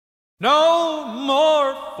No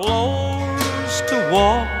more floors to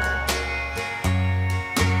walk.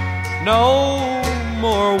 No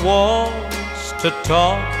more walls to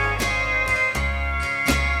talk.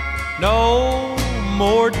 No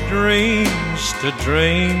more dreams to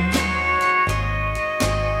dream.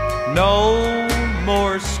 No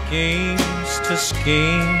more schemes to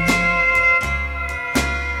scheme.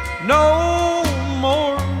 No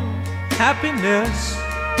more happiness.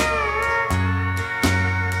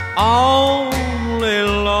 Only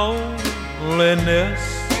loneliness.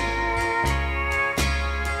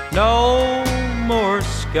 No more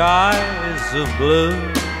skies of blue.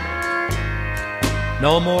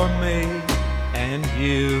 No more me and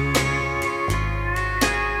you.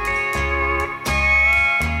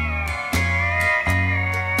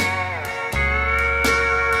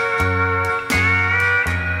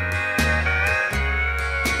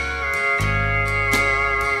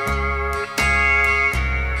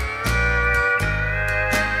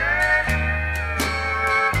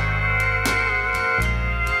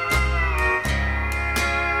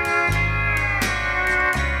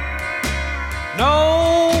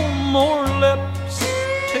 No more lips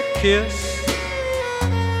to kiss.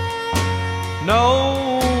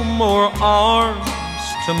 No more arms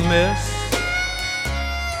to miss.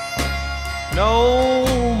 No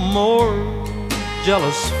more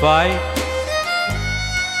jealous fights.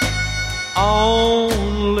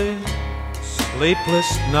 Only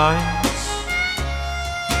sleepless nights.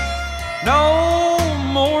 No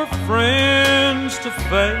more friends to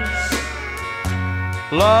face.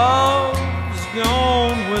 Love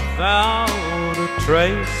gone without a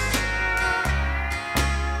trace.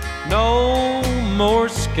 No more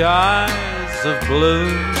skies of blue.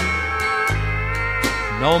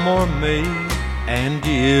 No more me and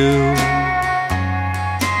you.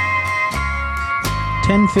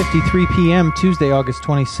 10:53 p.m. Tuesday, August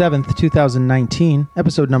 27th, 2019.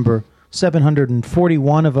 Episode number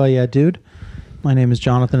 741 of Yeah Dude. My name is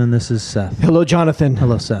Jonathan, and this is Seth. Hello, Jonathan.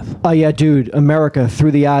 Hello, Seth. Yeah, dude. America through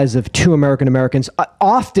the eyes of two American Americans.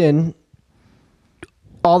 Often,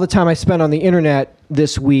 all the time I spent on the internet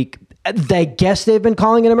this week, I guess they've been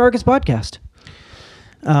calling it America's podcast.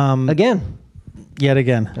 Again. Yet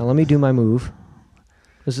again. Now, let me do my move.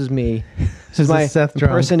 This is me. This is my Seth drunk.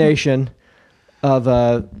 impersonation of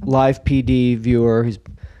a live PD viewer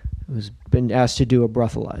who's been asked to do a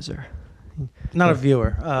breathalyzer. Not a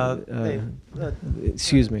viewer.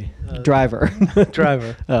 Excuse me. Driver.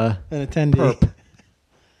 Driver. An attendee. Perp.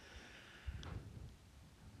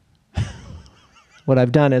 What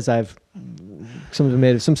I've done is someone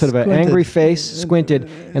made some sort of an angry face, squinted,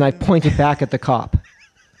 and I pointed back at the cop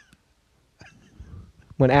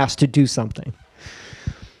when asked to do something.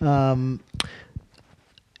 Yeah,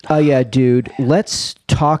 dude. Let's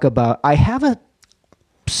talk about...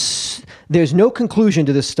 There's no conclusion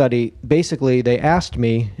to this study. Basically, they asked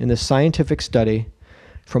me in this scientific study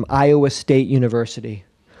from Iowa State University,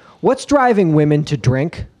 what's driving women to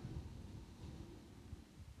drink?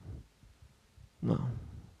 Well,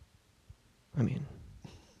 I mean,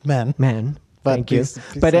 Men. But Thank you.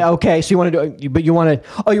 But okay, so you want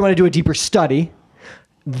to do a deeper study?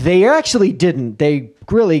 They actually didn't. They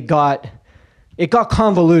really got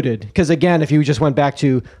convoluted because, again, if you just went back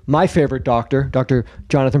to my favorite doctor, Dr.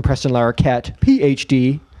 Jonathan Preston Larroquette,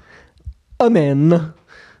 PhD, amen.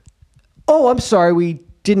 Oh, I'm sorry, we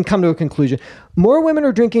didn't come to a conclusion. More women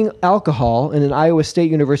are drinking alcohol, and an Iowa State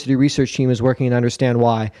University research team is working to understand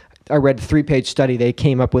why. I read a 3-page study. They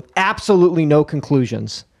came up with absolutely no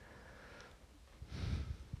conclusions.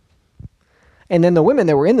 And then the women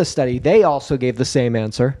that were in the study, they also gave the same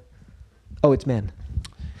answer. Oh, it's men.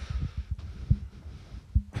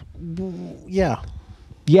 Yeah.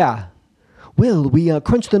 Yeah. Will we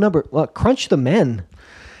crunch the number? Crunch the men.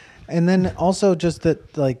 And then also just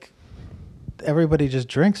that, like, everybody just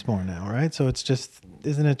drinks more now, right? So it's just,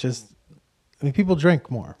 isn't it just, I mean, people drink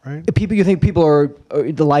more, right? You think people are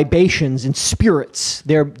the libations and spirits.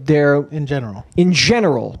 They're In general. In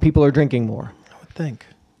general, people are drinking more. I would think.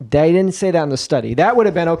 They didn't say that in the study. That would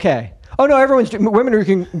have been okay. Oh no, women are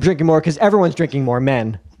drinking more because everyone's drinking more.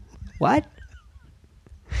 Men. What?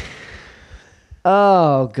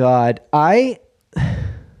 Oh God, I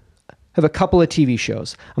have a couple of TV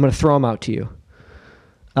shows. I'm going to throw them out to you.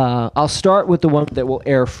 I'll start with the one that will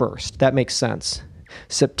air first. That makes sense.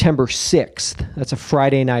 September 6th. That's a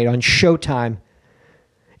Friday night on Showtime.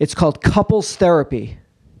 It's called Couples Therapy.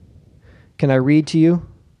 Can I read to you?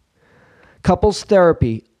 Couples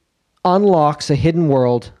Therapy unlocks a hidden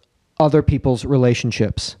world, other people's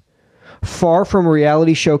relationships. Far from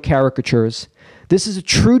reality show caricatures, This is a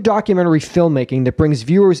true documentary filmmaking that brings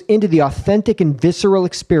viewers into the authentic and visceral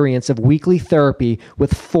experience of weekly therapy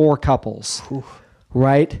with 4 couples.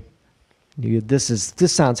 Right? This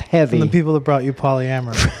sounds heavy. From the people that brought you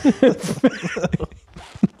polyamory.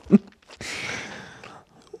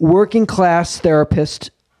 Working class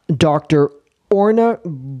therapist Dr. Orna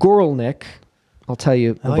Gorelnik. I'll tell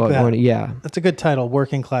you I like about that. Orna. Yeah. That's a good title.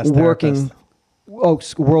 Working class therapist.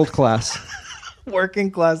 World class.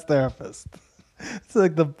 Working class therapist. It's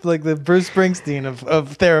like the Bruce Springsteen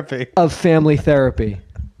of therapy. Of family therapy.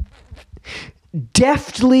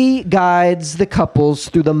 Deftly guides the couples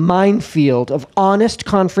through the minefield of honest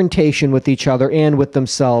confrontation with each other and with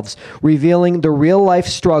themselves, revealing the real-life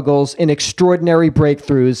struggles and extraordinary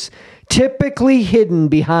breakthroughs, typically hidden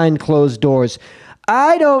behind closed doors.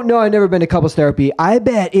 I don't know. I've never been to couples therapy. I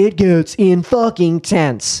bet it gets in fucking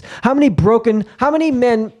tense. How many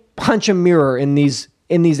men punch a mirror in these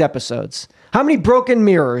episodes? How many broken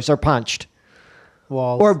mirrors are punched?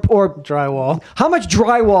 Walls. Or drywall. how much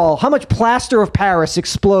drywall, how much plaster of Paris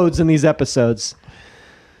explodes in these episodes?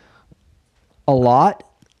 A lot?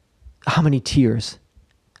 How many tears?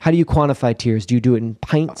 How do you quantify tears? Do you do it in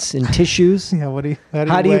pints and tissues? Yeah, How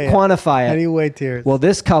do you quantify it? How do you weigh tears? Well,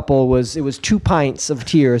 this couple it was 2 pints of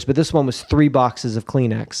tears, but this one was 3 boxes of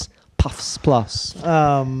Kleenex. Puffs plus.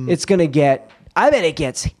 It's going to I bet it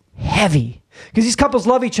gets heavy. Because these couples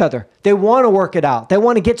love each other. They want to work it out. They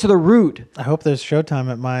want to get to the root. I hope there's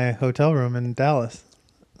showtime at my hotel room in Dallas.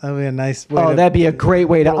 That'd be a nice way. That'd be a great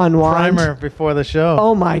way to unwind. Primer before the show.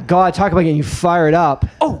 Oh my God! Talk about getting you fired up.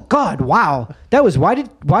 Oh God! Wow. That was why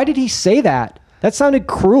did he say that? That sounded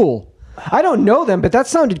cruel. I don't know them, but that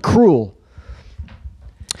sounded cruel.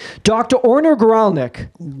 Dr. Orna Gorelnik,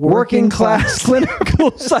 working class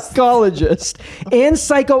clinical psychologist and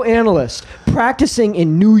psychoanalyst practicing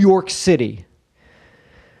in New York City.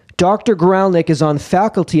 Dr. Gorelnik is on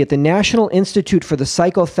faculty at the National Institute for the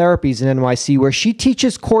Psychotherapies in NYC, where she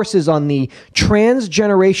teaches courses on the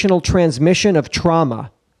transgenerational transmission of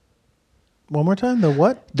trauma. One more time. The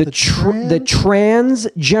what? The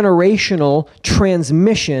transgenerational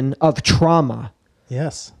transmission of trauma.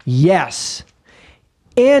 Yes. Yes.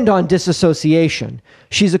 And on disassociation.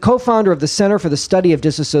 She's a co-founder of the Center for the Study of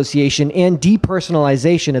Disassociation and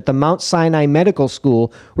Depersonalization at the Mount Sinai Medical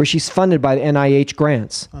School, where she's funded by the NIH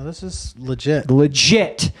grants. Oh, this is legit.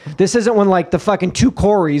 Legit. This isn't when like the fucking 2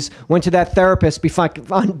 Corys went to that therapist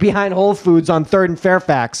behind Whole Foods on 3rd and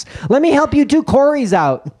Fairfax. Let me help you 2 Corys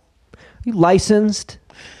out. Are you licensed?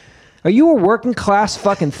 Are you a working class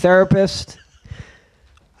fucking therapist?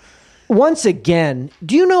 Once again,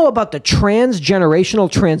 do you know about the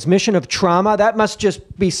transgenerational transmission of trauma? That must just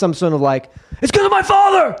be some sort of like, it's because of my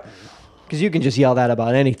father! Because you can just yell that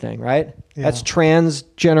about anything, right? Yeah. That's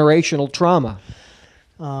transgenerational trauma.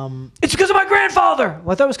 It's because of my grandfather!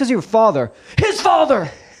 Well, I thought it was because of your father. His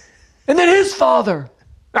father! And then his father!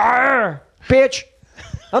 Arr, bitch!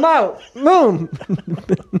 I'm out! Boom!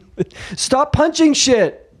 Stop punching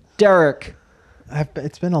shit, Derek.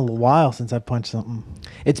 It's been a while since I punched something.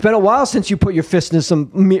 It's been a while since you put your fist into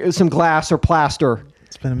some glass or plaster.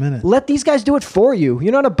 It's been a minute. Let these guys do it for you.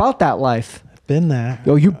 You're not about that life. I've been there.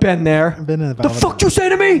 Oh, you've been there. I've been in The fuck you say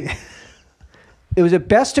to me? Was it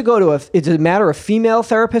best to go to it's a matter of female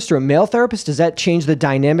therapist or a male therapist? Does that change the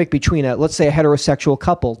dynamic between let's say a heterosexual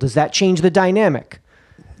couple? Does that change the dynamic?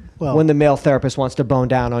 Well, When the male therapist wants to bone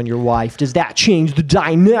down on your wife, does that change the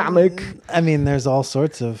dynamic? I mean, there's all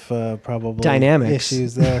sorts of probably Dynamics.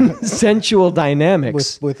 issues there Sensual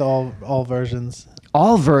dynamics. with all versions.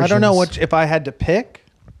 All versions. I don't know if I had to pick.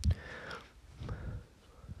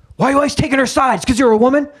 Why are you always taking her sides? Because you're a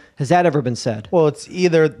woman? Has that ever been said? Well, it's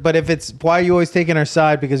either, but if it's why are you always taking her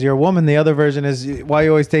side because you're a woman, the other version is why are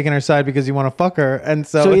you always taking her side because you want to fuck her, and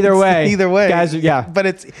so either it's, way, guys, yeah. But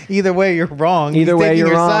it's either way you're wrong. Either He's way, taking you're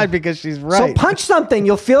her wrong. side because she's right. So punch something,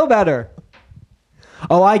 you'll feel better.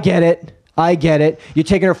 Oh, I get it. You're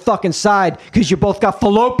taking her fucking side because you both got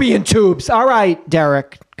fallopian tubes. All right,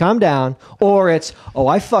 Derek, calm down. Or it's, oh,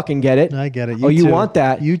 I fucking get it. I get it. You You too. want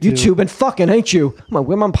that? You You too. too been fucking, ain't you? Come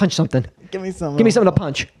on, I'm punch something. Give me something. Give me something to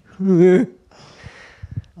punch.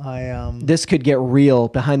 This could get real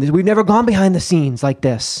behind this. We've never gone behind the scenes like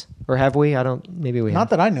this. Or have we? Maybe we have.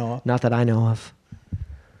 Not that I know of. Not that I know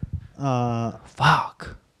of.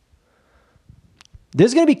 Fuck.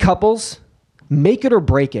 There's going to be couples, make it or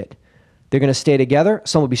break it. They're going to stay together.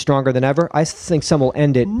 Some will be stronger than ever. I think some will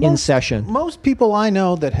end it in session. Most people I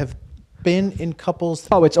know that have been in couples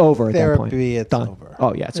Oh, it's over at that point. therapy, it's Done. over.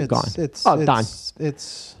 Oh, yeah, it's gone. It's done.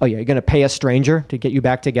 It's Oh, yeah, you're going to pay a stranger to get you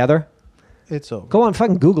back together? It's over. Go on,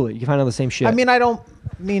 fucking Google it. You can find all the same shit. I mean, I don't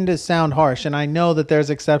mean to sound harsh, and I know that there's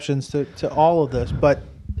exceptions to all of this, but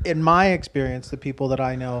in my experience, the people that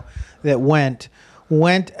I know that went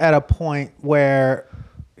at a point where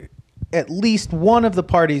at least one of the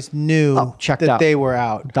parties knew checked that out. they were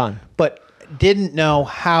out. Done. But didn't know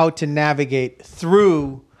how to navigate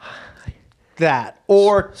through that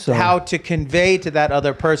or So- how to convey to that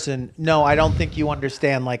other person, no, I don't think you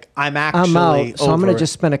understand. Like, I'm actually I'm out, so I'm over gonna it."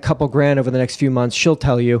 just spend a couple grand over the next few months. She'll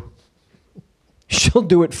tell you. She'll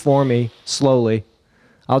do it for me slowly.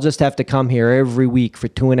 I'll just have to come here every week for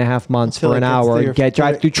 2.5 months Until for an it gets hour to your and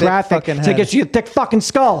drive through thick traffic fucking to head. get you a thick fucking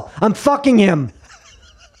skull. I'm fucking him.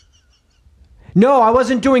 No, I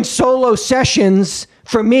wasn't doing solo sessions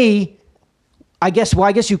for me. I guess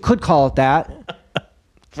you could call it that.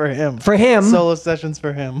 for him. For him. Solo sessions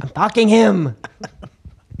for him. Fucking him.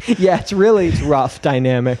 Yeah, it's rough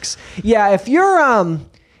dynamics. Yeah, if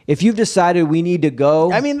you've decided we need to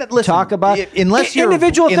go, I mean, listen, talk about unless you're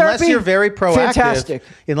individual therapy, unless you're very proactive, fantastic.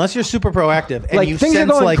 unless you're super proactive, and Like you things are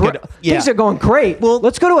sense going like great. Things are going great. Well,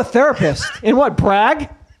 let's go to a therapist. And what, brag?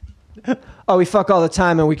 Oh, we fuck all the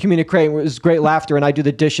time and we communicate. It was great laughter, and I do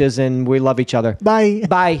the dishes, and we love each other. Bye.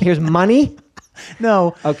 Bye. Here's money.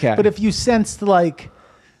 No. Okay. But if you sensed like,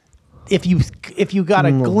 if you got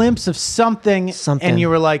a glimpse of something, Something. and you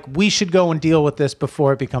were like, we should go and deal with this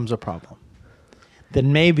before it becomes a problem,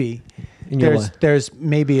 then maybe And you're there's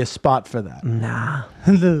maybe a spot for that. Nah.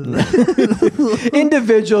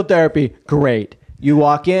 Individual therapy, great. You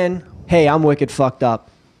walk in, hey, I'm wicked fucked up.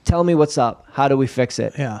 Tell me what's up. How do we fix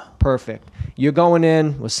it? Yeah. Perfect. You're going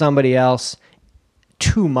in with somebody else,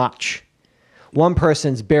 too much. One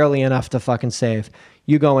person's barely enough to fucking save.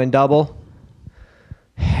 You go in double,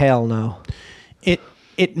 hell no.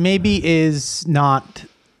 It maybe is not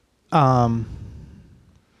a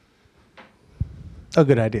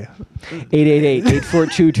good idea.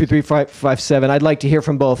 888-842-2357. I'd like to hear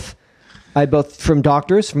from both. From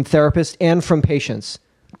doctors, from therapists, and from patients.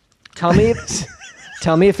 Tell me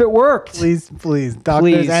if it worked. Please, doctors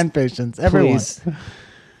Please. and patients, everyone. Please.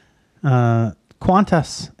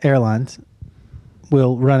 Qantas Airlines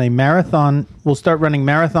will start running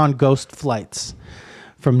marathon ghost flights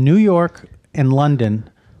from New York and London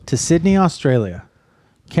to Sydney, Australia,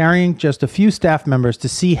 carrying just a few staff members to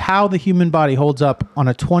see how the human body holds up on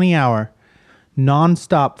a 20-hour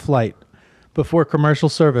non-stop flight before commercial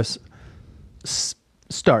service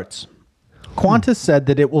starts. Qantas said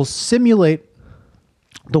that it will simulate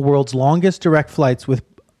the world's longest direct flights with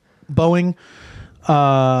Boeing's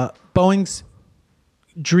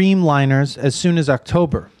Dreamliners as soon as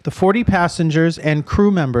October. The 40 passengers and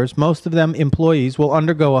crew members, most of them employees, will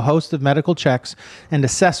undergo a host of medical checks and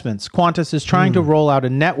assessments. Qantas is trying to roll out a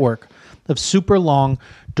network of super long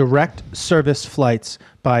direct service flights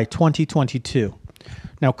by 2022.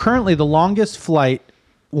 Now, currently, the longest flight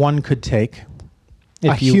one could take,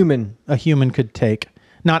 a human could take,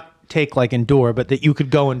 not take like endure, but that you could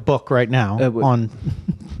go and book right now on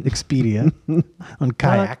Expedia, on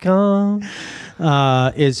Kayak,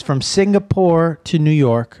 is from Singapore to New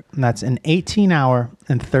York, and that's an 18-hour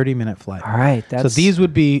and 30-minute flight. All right. So these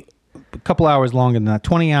would be a couple hours longer than that,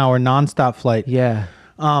 20-hour nonstop flight. Yeah.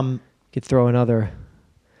 Could throw another.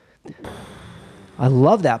 I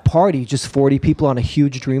love that party. Just 40 people on a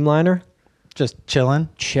huge Dreamliner. Just chilling.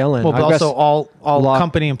 Chilling. Well, but also all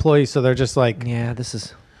company employees, so they're just like... Yeah, this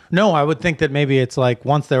is... No, I would think that maybe it's like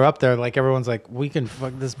once they're up there, like everyone's like, we can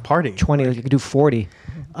fuck this party. 20, you could do 40.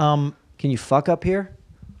 Um, Can you fuck up here?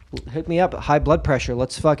 Hit me up. High blood pressure.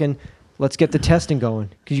 Let's get the testing going.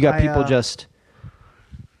 Because you got people just...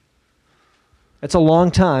 It's a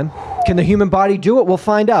long time. Can the human body do it? We'll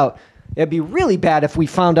find out. It'd be really bad if we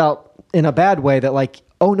found out in a bad way that like,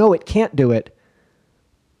 oh no, it can't do it.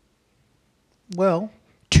 Well,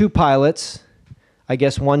 2 pilots. I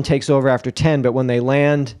guess one takes over after 10, but when they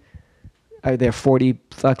land, they're 40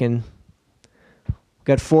 fucking...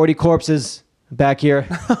 Got 40 corpses back here.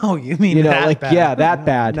 oh, you mean You know, that like, bad? yeah, that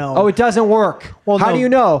bad. No. Oh, it doesn't work. Well, How no. do you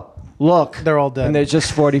know? Look. They're all dead. And there's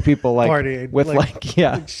just 40 people like Partying, with like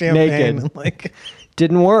champagne, naked. like,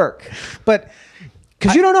 Didn't work. but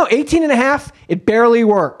Because you don't know, 18 and a half, it barely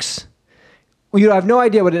works. You have no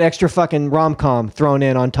idea what an extra fucking rom-com thrown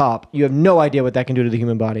in on top. You have no idea what that can do to the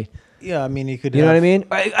human body. yeah, I mean, you could. You know what I mean?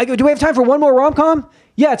 Do we have time for one more rom-com?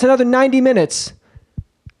 Yeah, it's another 90 minutes.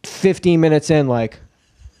 15 minutes in, like...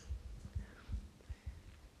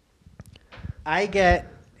 I get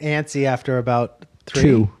antsy after about 3.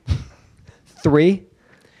 2. 3?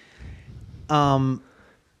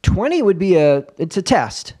 20 would be it's a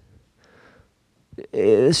test.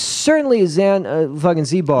 certainly fucking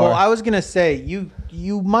Z-Bar. Well, I was gonna say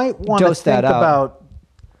you might want to Dose that think out. about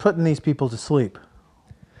putting these people to sleep.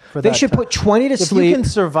 For They that should time. put 20 to if sleep you can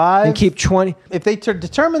survive and keep 20. If they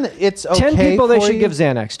determine that it's okay 10 people they for should you- give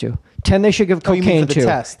Xanax to. 10 they should give Oh, you cocaine mean for the to.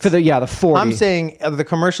 tests? For the 40. I'm saying of the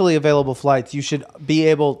commercially available flights, you should be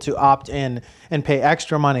able to opt in and pay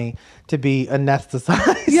extra money to be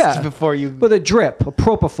anesthetized before you. With a drip, a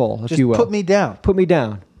propofol, if Just you will. put me down. Put me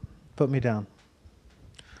down. Put me down.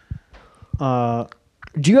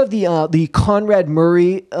 Do you have the Conrad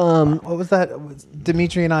Murray? What was that?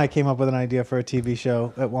 Dimitri and I came up with an idea for a TV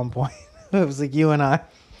show at one point. It was like you and I.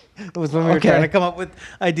 It was when we were Okay. trying to come up with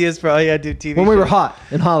ideas for how you had to do TV when we were shows. hot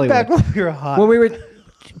in Hollywood. Back when we were hot. When we were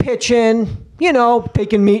pitching,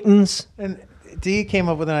 taking meetings. And Dee came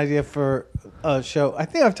up with an idea for a show. I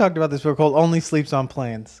think I've talked about this before, called Only Sleeps on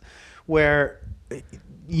Planes, where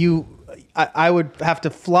I would have to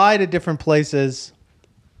fly to different places.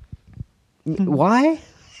 Why?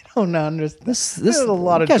 I don't understand. This There's a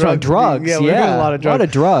lot of you guys are on drugs. drugs. Yeah, we're doing a lot of drugs. A lot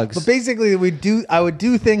of drugs. But basically, I would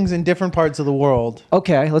do things in different parts of the world.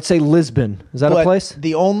 Okay, let's say Lisbon. Is that a But place?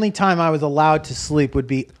 the only time I was allowed to sleep would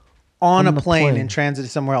be on a the plane plane. in transit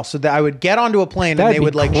somewhere else. So that I would get onto a plane That'd and they be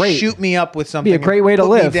would like great. shoot me up with something. Be a great and way to put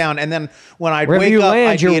live. me down, and then when I'd Wherever wake you up, land,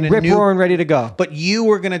 I'd be you're in a rip new. roaring ready to go. But you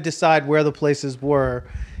were going to decide where the places were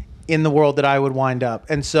in the world that I would wind up.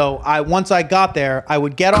 And so once I got there, I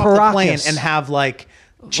would get off the plane Caracas. and have like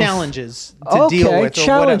challenges to deal with. Or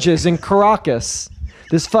challenges in Caracas.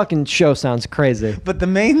 This fucking show sounds crazy. But the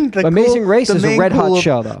Amazing Race is a main red hot cool-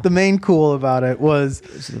 show, though. The main cool about it was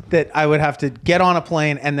that I would have to get on a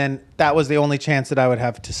plane, and then that was the only chance that I would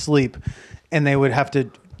have to sleep, and they would have to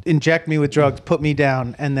inject me with drugs, put me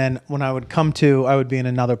down, and then when I would come to, I would be in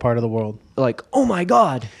another part of the world. Like, oh my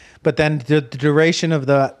God. But then the duration of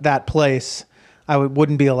that place, I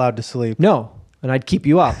wouldn't be allowed to sleep. No. And I'd keep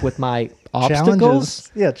you up with my obstacles.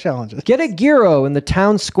 Challenges. Yeah, challenges. Get a gyro in the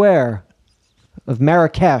town square of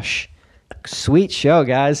Marrakesh. Sweet show,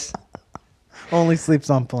 guys. Only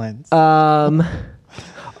sleeps on planes. All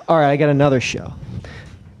right, I got another show.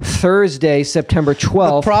 Thursday, September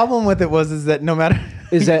 12th. The problem with it is that no matter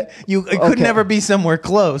Is that- it could okay. never be somewhere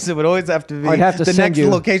close. It would always have to be. I'd have to the send next you-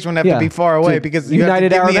 location would have yeah, to be far away to because you have to United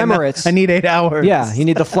give me Arab enough- Emirates. I need 8 hours. Yeah, you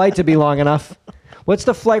need the flight to be long enough. What's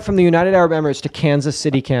the flight from the United Arab Emirates to Kansas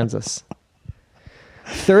City, Kansas?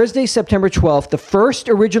 Thursday, September 12th, the first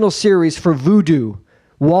original series for Vudu,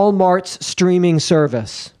 Walmart's streaming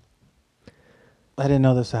service. I didn't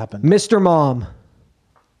know this happened. Mr. Mom,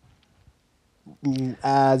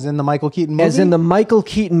 As in the Michael Keaton movie. as in the Michael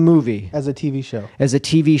Keaton movie, as a TV show as a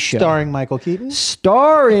TV show. starring Michael Keaton.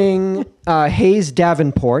 Starring Hayes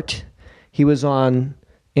Davenport. He was on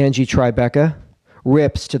Angie Tribeca.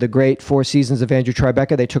 Rips to the great 4 seasons of Andrew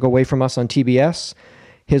Tribeca they took away from us on TBS.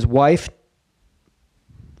 His wife,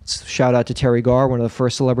 shout out to Terry Garr, one of the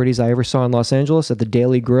first celebrities I ever saw in Los Angeles at the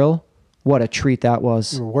Daily Grill. What a treat that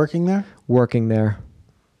was, You were working there. working there,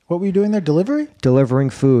 What were you doing there? Delivery.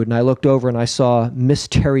 delivering food. And I looked over and I saw Miss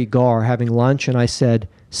Terry Garr having lunch, and I said,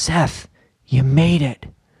 Seth, you made it.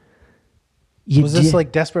 You Was this did-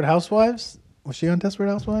 like Desperate Housewives? Was she on Desperate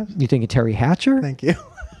Housewives? You thinking Terry Hatcher? Thank you.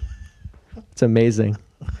 It's amazing.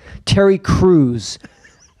 Terry Crews.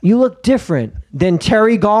 You look different than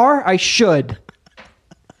Terry Garr. I should.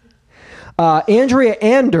 Andrea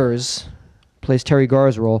Anders plays Terry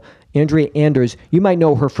Garr's role. Andrea Anders, you might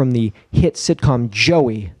know her from the hit sitcom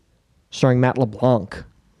Joey, starring Matt LeBlanc.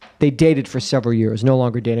 They dated for several years. No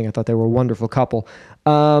longer dating. I thought they were a wonderful couple.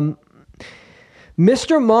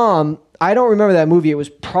 Mr. Mom, I don't remember that movie. It was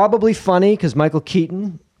probably funny because Michael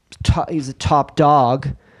Keaton, he's a top dog.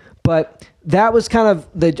 But that was kind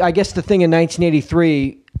of I guess the thing in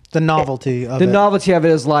 1983. The novelty of The it. novelty of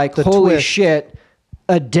it is like, The holy twist. shit,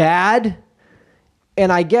 a dad.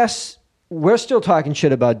 And I guess we're still talking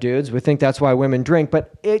shit about dudes. We think that's why women drink.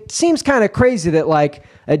 But it seems kind of crazy that like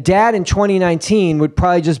a dad in 2019 would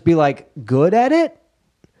probably just be like good at it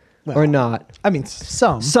or not. I mean,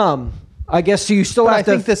 some. Some. I guess so you still But have I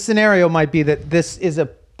to. think the scenario might be that this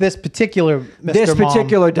particular Mr. this Mom,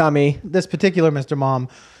 particular dummy. this particular Mr. Mom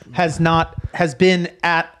has been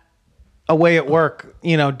at away at work,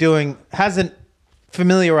 hasn't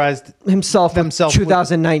familiarized Himself with themselves with-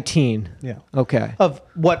 2019. Yeah. Okay. of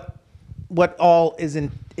what all is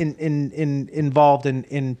involved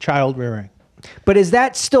in child rearing. But is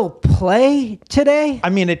that still play today? I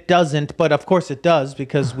mean, it doesn't, but of course it does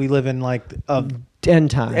because we live in like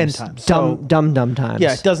End times. End times. Dumb times.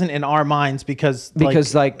 yeah, it doesn't in our minds because duh.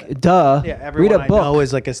 yeah, everyone read a I book. know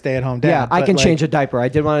is like a stay-at-home dad. Yeah, I but, can like, change a diaper. I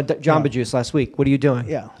did one at Jamba Juice last week. What are you doing?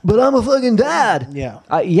 Yeah. But I'm a fucking dad. Yeah.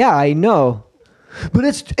 Yeah, I know. But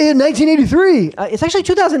it's in 1983. It's actually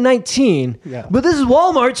 2019. Yeah. But this is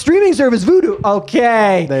Walmart streaming service Vudu.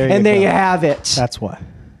 Okay. There you have it. That's why.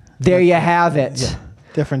 There you have it. Yeah.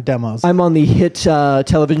 Different demos. I'm on the hit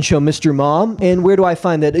television show Mr. Mom. And where do I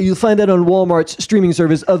find that? You'll find that on Walmart's streaming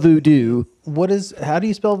service Vudu. How do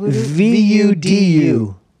you spell Vudu?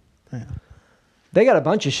 VUDU. Yeah. They got a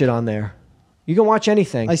bunch of shit on there. You can watch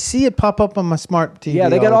anything. I see it pop up on my smart TV. Yeah,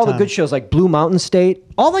 they got all the time. good shows like Blue Mountain State.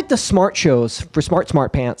 All like the smart shows for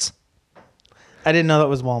smart pants. I didn't know that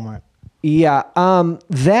was Walmart. Yeah,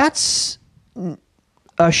 that's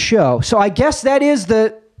a show. So I guess that is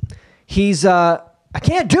he's I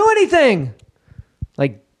can't do anything.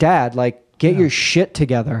 Like, Dad, like, get your shit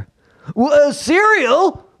together. Well,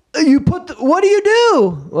 cereal? What do you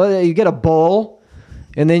do? Well, you get a bowl,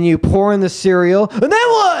 and then you pour in the cereal, and then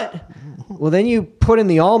what? Well, then you put in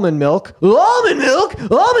the almond milk. Almond milk?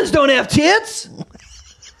 Almonds don't have tits.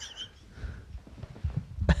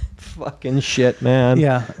 Fucking shit, man.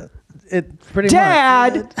 Yeah. It pretty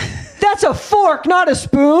Dad, much. that's a fork, not a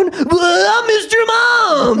spoon. I'm Mr.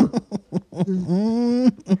 Mom.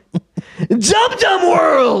 Dum Dum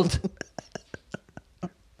World.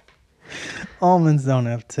 Almonds don't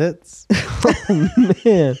have tits. Oh,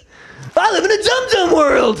 man. I live in a Dum Dum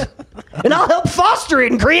World. And I'll help foster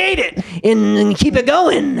it and create it and keep it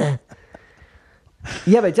going.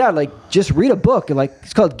 Yeah, but Dad, like, just read a book. Like,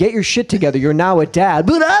 it's called Get Your Shit Together. You're now a dad.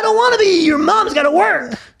 But I don't want to be. Your mom's got to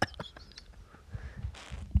work.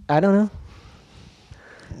 I don't know.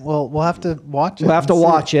 Well, we'll have to watch it. We'll have to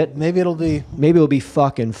watch it. Maybe it'll be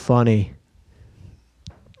fucking funny.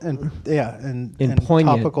 and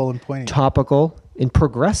poignant. topical and poignant. Topical and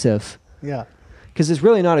progressive. Yeah. Because it's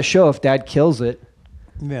really not a show if Dad kills it.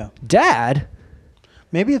 Yeah. Dad?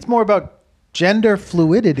 Maybe it's more about gender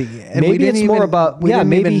fluidity. And Maybe it's more about...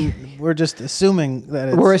 we're just assuming that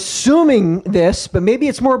it's... We're assuming this, but maybe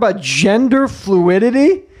it's more about gender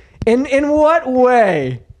fluidity? In what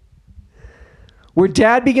way? Where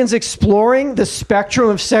Dad begins exploring the spectrum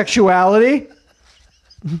of sexuality?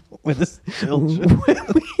 with his children.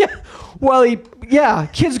 Yeah. Well,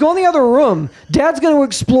 kids, go in the other room. Dad's going to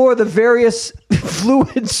explore the various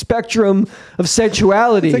fluid spectrum of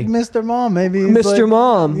sexuality. It's like Mr. Mom, maybe. Mr.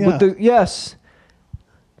 Mom. Yeah. Yes.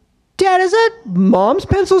 Dad, is that Mom's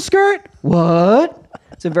pencil skirt? What?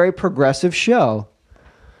 It's a very progressive show.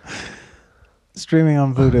 Streaming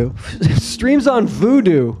on Vudu. Streams on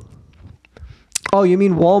Vudu. Oh, you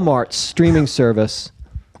mean Walmart's streaming service.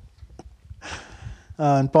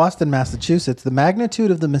 In Boston, Massachusetts, the magnitude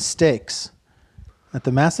of the mistakes at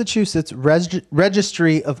the Massachusetts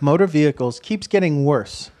Registry of Motor Vehicles keeps getting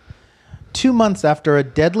worse. 2 months after a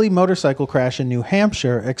deadly motorcycle crash in New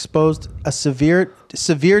Hampshire exposed a severe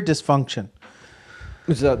dysfunction.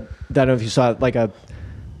 I don't know if you saw it, like a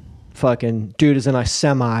fucking dude is in a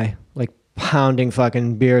semi, like pounding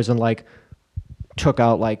fucking beers and like took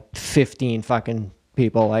out like 15 fucking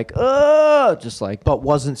people, like, just like. But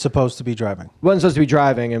wasn't supposed to be driving. Wasn't supposed to be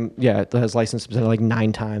driving, and yeah, it has license like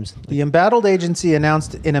 9 times. The embattled agency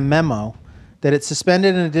announced in a memo that it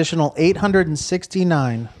suspended an additional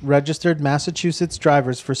 869 registered Massachusetts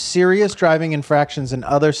drivers for serious driving infractions in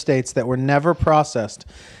other states that were never processed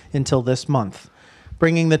until this month,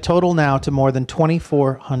 bringing the total now to more than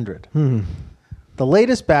 2,400. The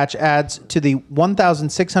latest batch adds to the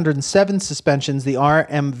 1,607 suspensions the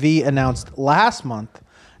RMV announced last month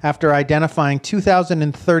after identifying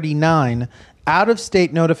 2,039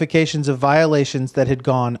 out-of-state notifications of violations that had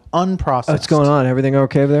gone unprocessed. What's going on? Everything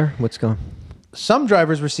okay over there? What's going on? Some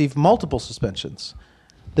drivers received multiple suspensions.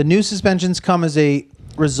 The new suspensions come as a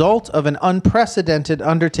result of an unprecedented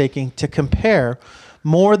undertaking to compare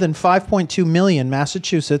more than 5.2 million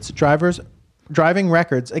Massachusetts driving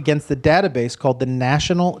records against the database called the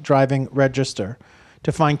National Driving Register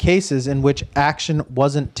to find cases in which action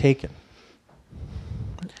wasn't taken.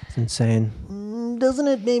 It's insane. Doesn't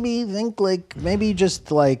it maybe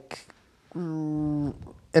just like an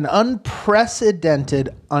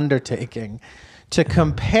unprecedented undertaking to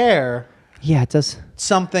compare Yeah, it does.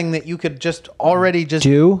 something that you could just already just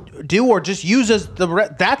Do or just use as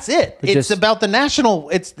that's it. It's just- about the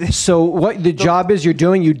national. So what the job is you're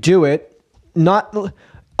doing, you do it. Not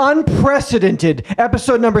unprecedented.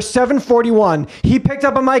 Episode number 741. He picked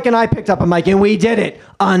up a mic and I picked up a mic and we did it.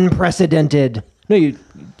 Unprecedented. No, you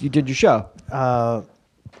did your show.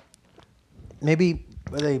 Maybe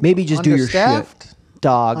are they Maybe just do your shit. understaffed?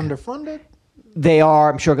 Dog. Underfunded? They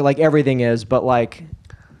are, I'm sure, like everything is, but like,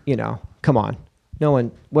 come on. No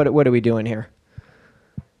one, what are we doing here?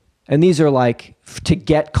 And these are like, to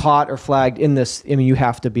get caught or flagged in this, I mean, you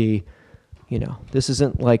have to be, this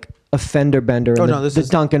isn't like a fender bender in no, this the is-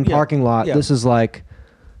 Duncan yeah, parking lot. yeah. This is like,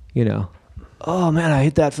 you know, oh man, I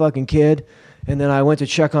hit that fucking kid. And then I went to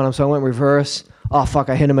check on him, so I went reverse. Oh fuck,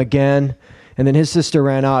 I hit him again. And then his sister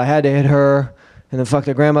ran out. I had to hit her. And then fuck,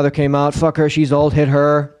 the grandmother came out. Fuck her, she's old, hit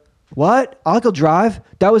her. What? I'll go drive.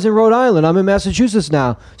 That was in Rhode Island. I'm in Massachusetts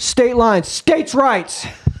now. State lines, states' rights.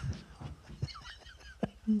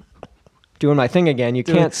 Doing my thing again. You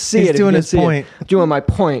can't see he's it. if doing you his can see it. point. Doing my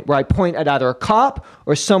point, where I point at either a cop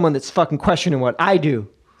or someone that's fucking questioning what I do.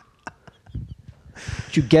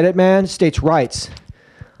 Did you get it, man? States' rights.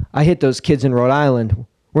 I hit those kids in Rhode Island.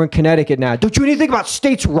 We're in Connecticut now. Don't you anything about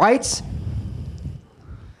states' rights?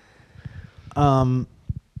 How's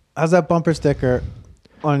that bumper sticker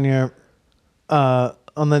on your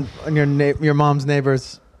your mom's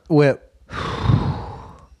neighbor's whip?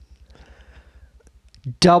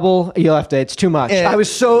 Double. You'll have to. It's too much. Yeah. I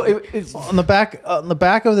was so. It's, On the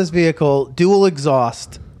back of this vehicle, dual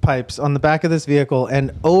exhaust pipes on the back of this vehicle,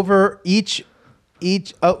 and over each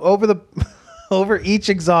over each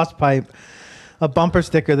exhaust pipe, a bumper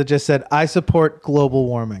sticker that just said, "I support global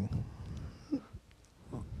warming."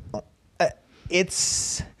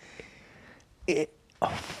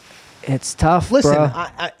 It's tough. listen,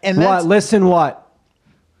 bruh. and What? that's, Listen. What?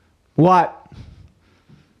 What?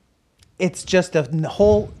 it's just a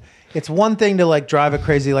whole. It's one thing to like drive a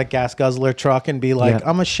crazy like gas guzzler truck and be like, Yeah.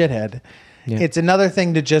 I'm a shithead. Yeah. It's another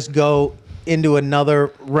thing to just go into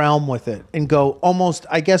another realm with it and go almost,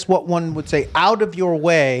 I guess, what one would say, out of your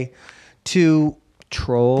way to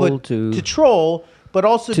Troll to troll, but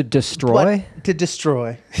also To destroy? To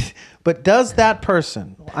destroy. But does that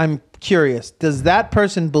person? I'm curious. Does that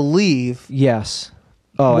person believe Yes.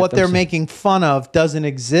 Oh, what they're making fun of doesn't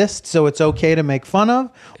exist, so it's okay to make fun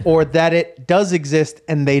of, or that it does exist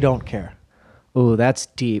and they don't care? Oh, that's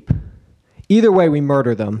deep. Either way, we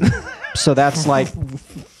murder them. So that's like,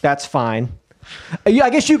 that's fine. I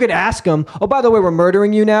guess you could ask them, oh, by the way, we're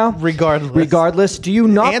murdering you now. Regardless, do you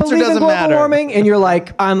not Answer believe in doesn't global matter. warming? And you're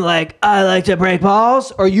like, I like to break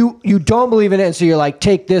balls. Or you don't believe in it, and so you're like,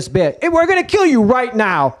 take this bit. Hey, we're going to kill you right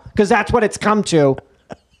now, because that's what it's come to.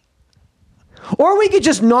 Or we could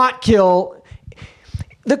just not kill.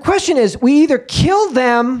 The question is, we either kill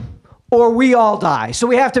them or we all die. So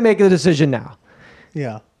we have to make the decision now.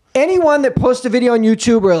 Yeah. Anyone that posts a video on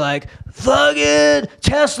YouTube or like, fuck it,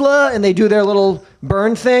 Tesla, and they do their little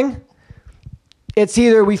burn thing, it's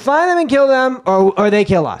either we find them and kill them or they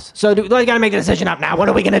kill us. So we got to make the decision up now. What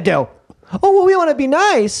are we going to do? Oh, well, we want to be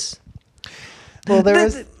nice. Well, there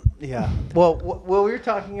is. Yeah. Well, we were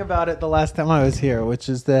talking about it the last time I was here, which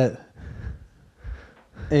is that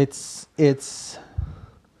it's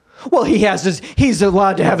Well, he's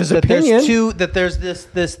allowed to have his that opinion. there's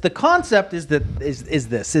this the concept is that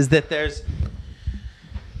there's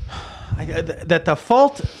that the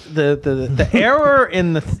fault the error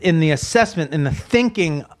in the assessment in the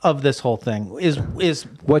thinking of this whole thing is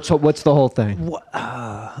What's the whole thing?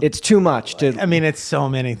 It's too much to. I mean, it's so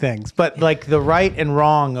many things, but like the right and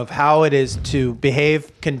wrong of how it is to behave,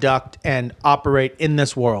 conduct, and operate in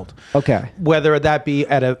this world. Okay. Whether that be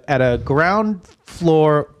at a ground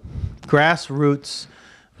floor, grassroots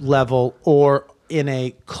level, or in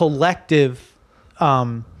a collective,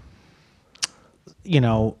 on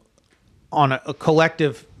a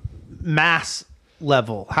collective mass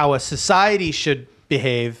level, how a society should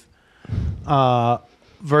behave.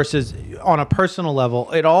 Versus on a personal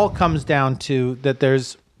level, it all comes down to that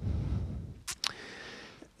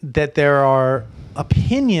there are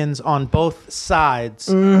opinions on both sides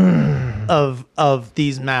of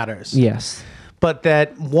these matters. Yes. But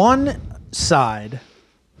that one side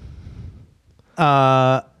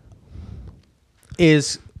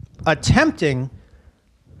is attempting.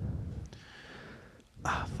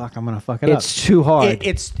 Fuck! I'm gonna fuck it up. It's too hard.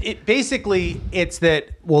 It's that.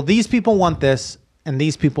 Well, these people want this, and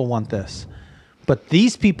these people want this, but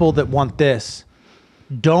these people that want this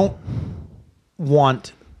don't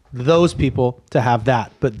want those people to have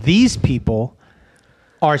that. But these people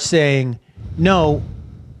are saying, no.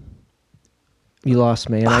 You lost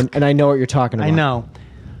me, and I know what you're talking about. I know.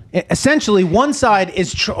 Essentially, one side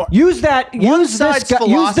is Use this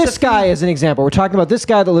philosophy- guy as an example. We're talking about this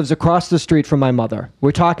guy that lives across the street from my mother.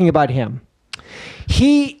 We're talking about him.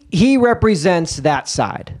 He represents that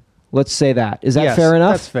side. Let's say that. Is that Yes, fair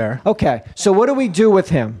enough? that's fair. Okay. So what do we do with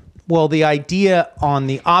him? Well, the idea on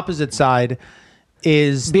the opposite side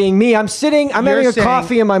is Being me, I'm having a saying-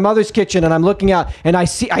 coffee in my mother's kitchen, and I'm looking out, and I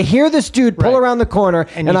hear this dude pull Right. around the corner,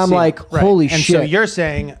 and you I'm see- like, right. holy and shit. so you're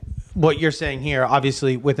saying, what you're saying here,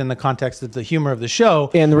 obviously within the context of the humor of the show,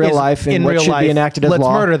 In real is life, and what should be enacted as let's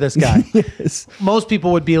law. murder this guy. Yes. Most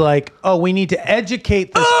people would be like, "Oh, we need to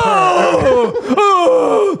educate this person."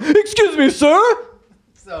 Excuse me, sir.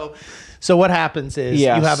 So what happens is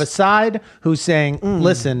Yes. you have a side who's saying,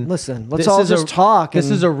 "Listen, let's this all is just talk This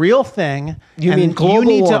and- is a real thing. You and mean global you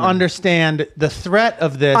need to warming." understand the threat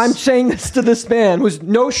of this." I'm saying this to this man who's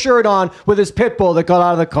no shirt on with his pit bull that got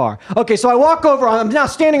out of the car. Okay, so I walk over. I'm now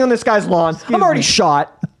standing on this guy's lawn. I'm already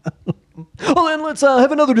shot. Well, then let's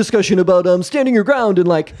have another discussion about standing your ground and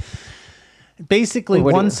like. Basically,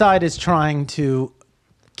 What do one you- side is trying to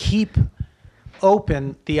keep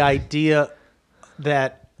open the idea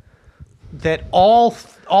that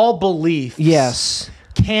all beliefs Yes.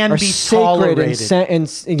 can Are be sacred tolerated. and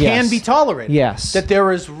Can yes. be tolerated. Yes. That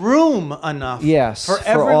there is room enough Yes, for for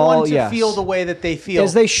everyone all- to yes. feel the way that they feel.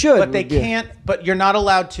 As they should, But they yeah. can't, but you're not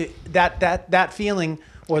allowed to, that feeling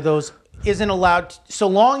or those isn't allowed, so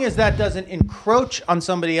long as that doesn't encroach on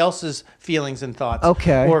somebody else's feelings and thoughts.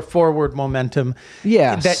 Okay. Or forward momentum.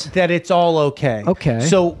 Yes. That it's all okay. Okay.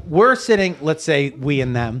 So we're sitting, let's say we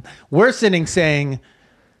and them, we're sitting saying,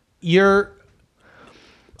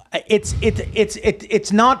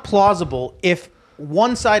 it's not plausible if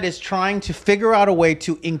one side is trying to figure out a way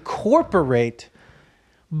to incorporate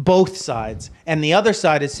both sides and the other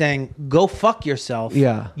side is saying go fuck yourself.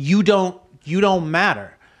 Yeah. You don't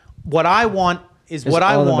matter. What I want is what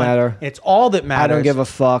I all that want. matter. It's all that matters. I don't give a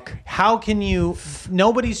fuck. How can you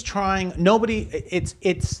nobody's trying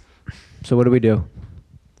it's So what do we do?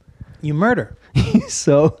 you murder.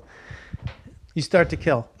 So You start to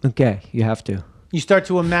kill. okay, you have to. You start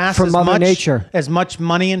to amass For Mother Nature. as much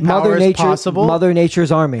money and power Mother as Nature, possible, Mother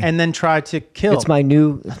Nature's army. and then try to kill. It's my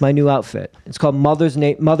new outfit. It's called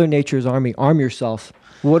Mother Nature's army. Arm yourself.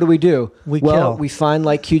 What do? We well, kill. we find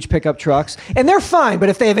like huge pickup trucks, and they're fine. But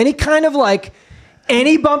if they have any kind of like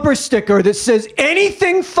any bumper sticker that says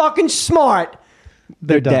anything fucking smart,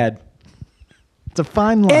 they're done. dead. It's a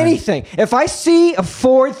fine line. Anything. If I see a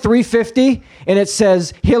Ford 350 and it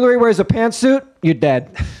says Hillary wears a pantsuit, you're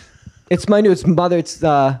dead. It's my new. It's mother. It's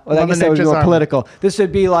well, I guess that would be Nature's more army. political. This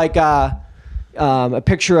would be like a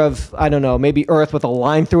picture of I don't know, maybe Earth with a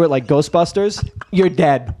line through it, like Ghostbusters. You're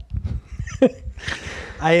dead.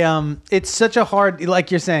 It's such a hard,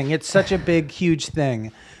 like you're saying, it's such a big, huge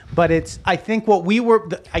thing. But I think what we were,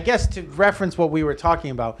 I guess to reference what we were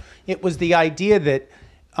talking about, it was the idea that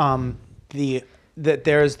that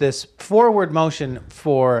there's this forward motion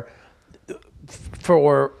for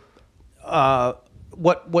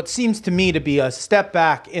what seems to me to be a step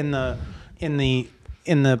back in the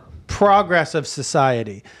progress of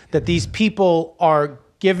society. That these people are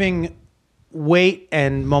giving weight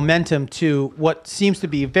and momentum to what seems to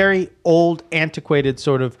be very old, antiquated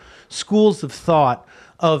sort of schools of thought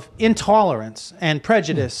of intolerance and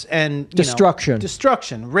prejudice and Destruction.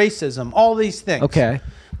 destruction, racism, all these things. Okay.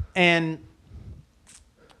 And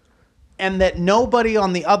that nobody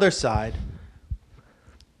on the other side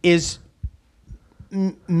is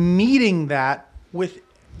meeting that with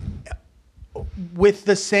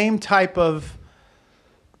the same type of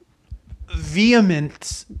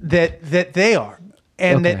vehemence that they are,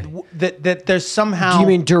 and Okay. that there's somehow. Do you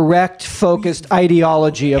mean direct, focused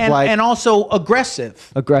ideology of like and also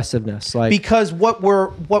aggressive? aggressiveness? Like Because what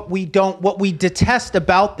we detest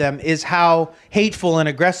about them is how hateful and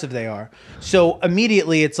aggressive they are. So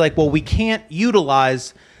immediately it's like, well, we can't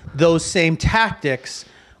utilize those same tactics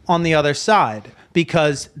on the other side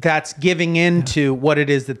because that's giving in to what it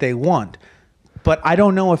is that they want. But I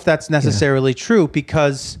don't know if that's necessarily true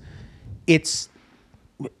because you're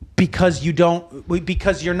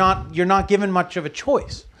not given much of a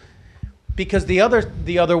choice. Because the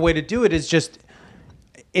other way to do it is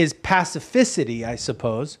pacificity, I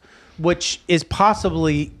suppose, which is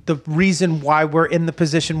possibly the reason why we're in the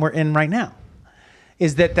position we're in right now.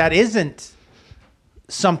 Is that isn't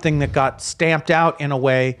something that got stamped out in a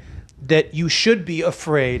way that you should be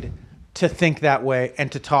afraid to think that way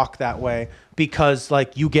and to talk that way because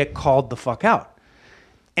like you get called the fuck out.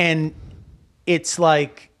 And it's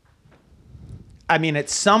like, I mean, at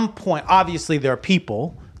some point, obviously there are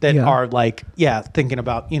people that Yeah. are like, thinking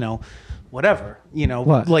about, whatever,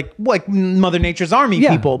 What? like Mother Nature's army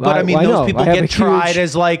Yeah, people. But I mean, I those know. people I have get a tried huge-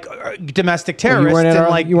 as like domestic you terrorists. weren't at and our,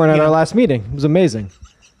 like, you weren't at know, our last meeting. It was amazing.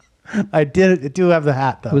 I do have the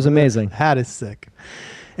hat though. It was amazing. The hat is sick.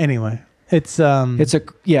 Anyway, it's It's a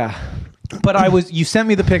yeah. But you sent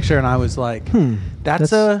me the picture and I was like,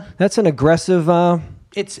 that's an aggressive.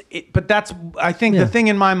 but that's I think Yeah. the thing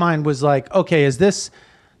in my mind was like, okay, is this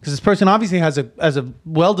because this person obviously has a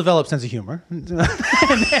well-developed sense of humor, and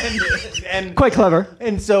Quite clever.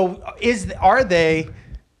 And so, are they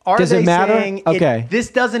Does it matter? saying Okay. this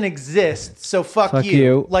doesn't exist, so fuck you,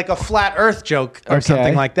 you. like a flat Earth joke or Okay.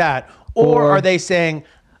 something like that, or Or- are they saying,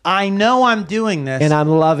 I know I'm doing this, And I'm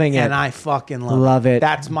loving it. and I fucking Love it.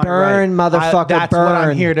 That's my Burn, right. motherfucker, That's what I'm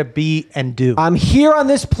burn. here to be and do. I'm here on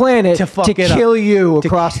this planet To fuck it up. kill you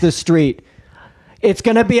across the street. It's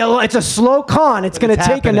gonna be it's a slow con. It's gonna it's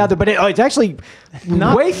take happening. another, but it's actually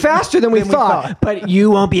Not- way faster than we than we thought. thought. But you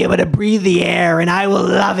won't be able to breathe the air, and I will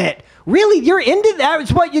love it. Really, you're into that?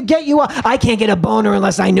 It's what you get you. I can't get a boner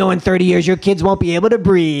unless I know in 30 years your kids won't be able to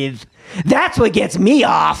breathe. That's what gets me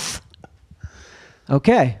off.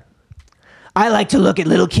 Okay. I like to look at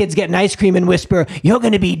little kids getting ice cream and whisper, "You're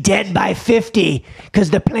going to be dead by 50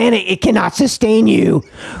 because the planet, it cannot sustain you."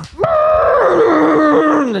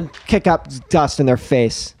 And kick up dust in their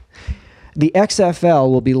face. The XFL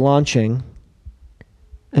will be launching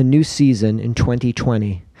a new season in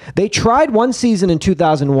 2020. They tried one season in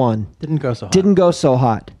 2001. Didn't go so hot. Didn't go so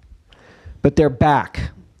hot. But they're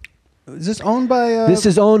back. Is this owned by This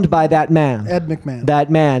is owned by that man. Ed McMahon? That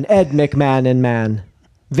man. Ed McMahon and man.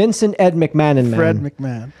 Vincent Ed McMahon and man. Fred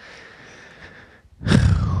McMahon.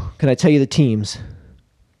 Can I tell you the teams?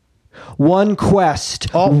 One quest,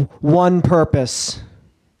 Oh. one purpose.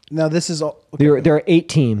 Now this is all. Okay. There are 8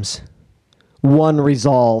 teams. One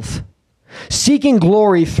resolve. Seeking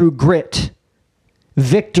glory through grit.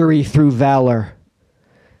 Victory through valor.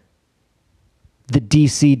 The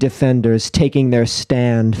DC Defenders taking their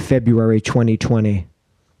stand February 2020.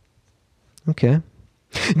 Okay.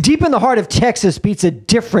 Deep in the heart of Texas beats a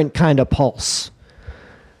different kind of pulse.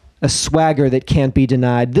 A swagger that can't be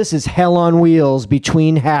denied. This is Hell on Wheels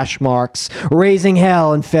between hash marks. Raising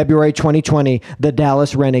hell in February 2020. The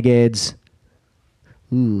Dallas Renegades.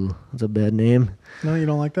 Ooh, that's a bad name. No, you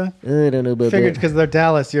don't like that? I don't know about Figured that. because they're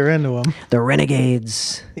Dallas, you're into them. The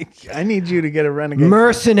Renegades. I need you to get a renegade.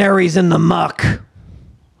 Mercenaries in the muck.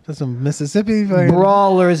 That's some Mississippi. Fucking-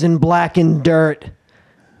 Brawlers in black and dirt.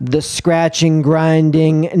 The scratching,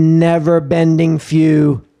 grinding, never bending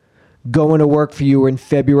few. Going to work for you in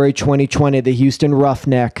February 2020, the Houston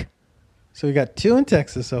Roughneck. So we got 2 in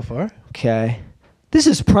Texas so far. Okay. This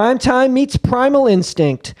is Primetime meets Primal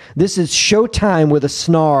Instinct. This is Showtime with a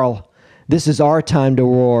snarl. This is our time to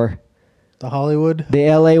roar. The Hollywood. The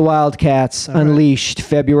LA Wildcats right. Unleashed,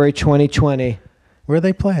 February 2020. Where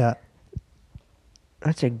they play at?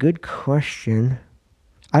 That's a good question.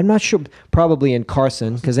 I'm not sure. Probably in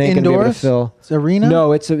Carson because they ain't gonna be able to Indoors? fill. It's arena?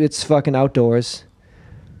 No, it's fucking outdoors.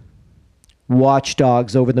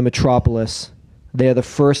 Watchdogs over the metropolis. They are the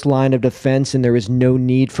first line of defense, and there is no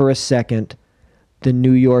need for a second. The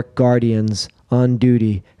New York Guardians on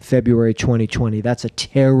duty, February 2020. That's a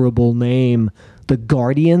terrible name. The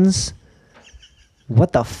Guardians?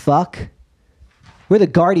 What the fuck? We're the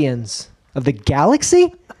Guardians of the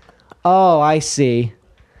Galaxy? Oh, I see.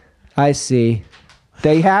 I see.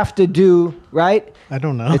 They have to do, right? I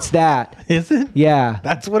don't know. It's that. Is it? Yeah.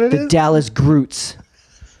 That's what it the is? Dallas Groots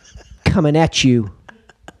coming at you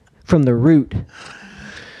from the root.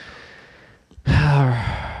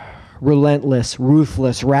 Relentless,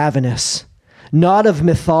 ruthless, ravenous. Not of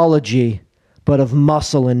mythology, but of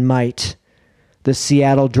muscle and might. The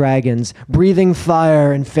Seattle Dragons, breathing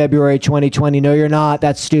fire in February 2020. No, you're not.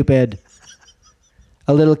 That's stupid.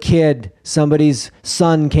 A little kid, somebody's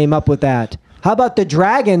son came up with that. How about the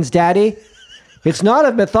Dragons, Daddy? It's not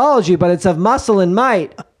of mythology, but it's of muscle and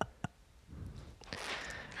might.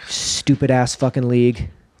 Stupid ass fucking league.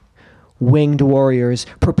 Winged warriors,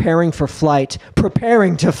 preparing for flight,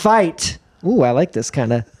 preparing to fight. Ooh, I like this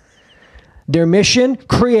kind of. Their mission,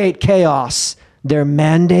 create chaos. Their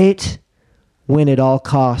mandate, win at all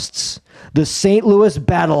costs. The St. Louis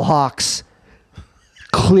Battlehawks,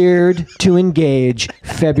 cleared to engage,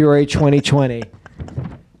 February 2020.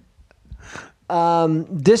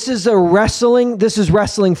 This is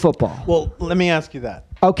wrestling football. Well, let me ask you that.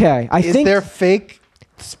 Okay, I Is think there fake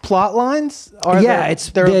plot lines? Are yeah, there, it's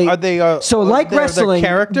there, they, are they so like they're wrestling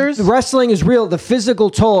characters? Wrestling is real, the physical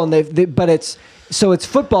toll, and but it's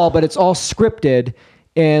football, but it's all scripted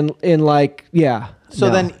and in like So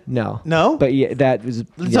no, then- no? but yeah, that was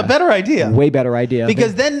It's a better idea. way better idea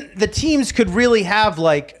Because then the teams could really have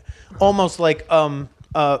like almost like a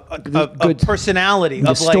Good- personality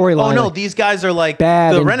the of like, storyline, oh no, like these guys are like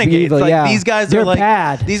bad the and renegades. evil, Like yeah. these guys They're are like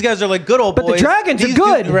bad. These guys are like good old But boys. the dragons are These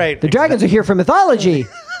good. right. The dragons are here for mythology.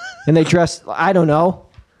 And they dress, I don't know,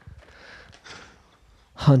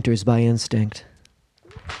 hunters by instinct.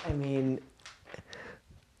 I mean,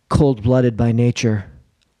 cold-blooded by nature,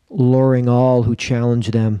 luring all who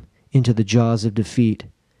challenge them into the jaws of defeat.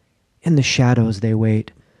 In the shadows they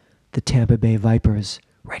wait, the Tampa Bay Vipers,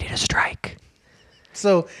 ready to strike.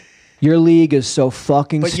 So, Your league is so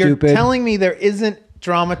fucking but stupid. you're telling me there isn't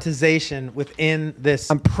dramatization within this.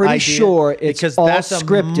 I'm pretty idea? sure it's because all that's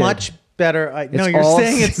scripted. A much better. No, It's you're all-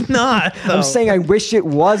 saying it's not. Though. I'm saying I wish it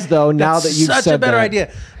was, though, now That's that you've such said a better that.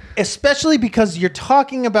 idea. Especially because you're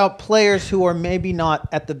talking about players who are maybe not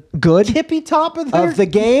at the Good tippy top of their of the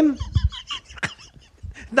game,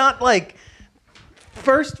 not like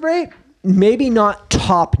first rate. maybe not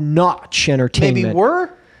top-notch entertainment. Maybe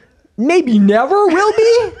were. Maybe never will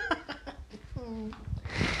be.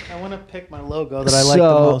 I want to pick my logo that I like the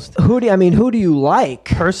most. Who do you like?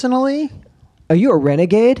 Personally, Are you a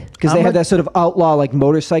renegade? Because they I'm have a- that sort of outlaw like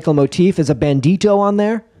motorcycle motif. Is a bandito on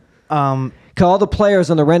there? 'Cause all the players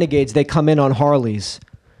on the Renegades, they come in on Harleys.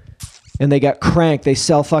 And they got cranked. They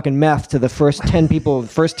sell fucking meth to the first 10 people,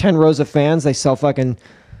 first 10 rows of fans, they sell fucking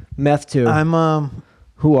meth to.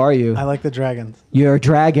 Who are you? I like the Dragons. You're a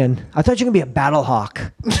dragon. I thought you were going to be a battle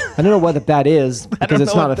hawk. I don't know what that is I because don't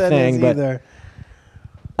it's know not what a that thing. is But either.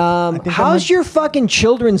 think how's your fucking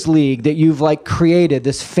children's league that you've like created,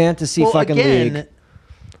 this fantasy fucking league?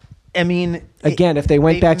 I mean, Again, if they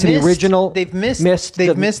went they've back to the missed- original, they've missed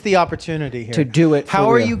the- missed the opportunity here to do it for How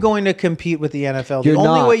are real. you going to compete with the NFL? You're the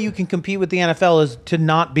only not. way you can compete with the NFL is to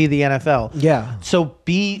not be the NFL. Yeah. So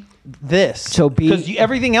be this. So be- because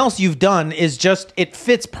everything else you've done is just it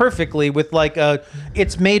fits perfectly with like a.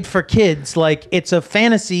 It's made for kids. Like it's a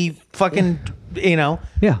fantasy fucking. Yeah.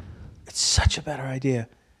 It's such a better idea.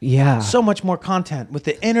 Yeah. So much more content with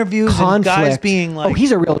the interviews Conflict. and guys being like, oh,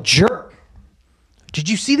 he's a real jerk. "Did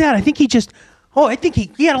you see that? I think he just. Oh, I think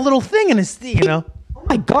he had a little thing in his. Oh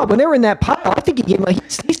my God! When they were in that pile, I think he gave him. He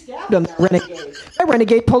stabbed him. That renegade. That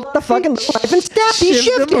renegade pulled out a fucking knife and stabbed. He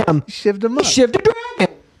shivved him. Shivved him He up. shivved a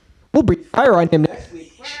dragon. We'll breathe fire on him next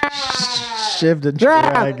week. Shivved a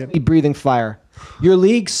dragon. Be breathing fire. Your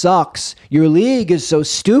league sucks. Your league is so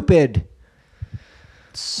stupid.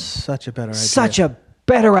 Such a better idea. Such a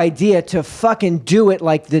better idea to fucking do it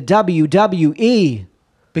like the WWE.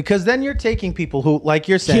 Because then you're taking people who, like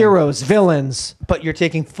you're saying, Heroes, villains. but you're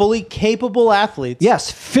taking fully capable athletes. Yes,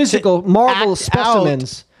 physical, to marvelous act out-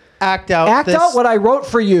 specimens. Act out. Act this, out what I wrote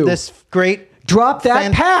for you. This great. Drop that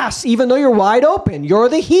fan- pass, even though you're wide open. You're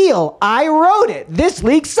the heel. I wrote it. This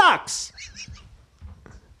league sucks.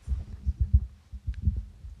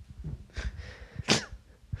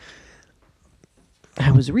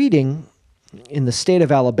 I was reading in the state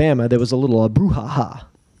of Alabama, there was a little brouhaha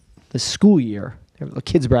this school year. The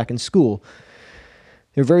kids back in school.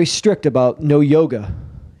 They're very strict about no yoga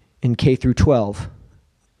in K through 12.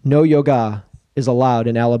 No yoga is allowed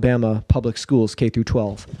in Alabama public schools, K through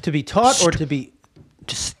 12. To be taught or to be.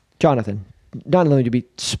 Just Jonathan, not only to be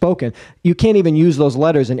spoken, you can't even use those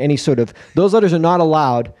letters in any sort of. Those letters are not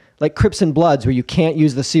allowed. Like Crips and Bloods, where you can't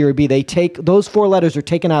use the C or B. They take those 4 letters are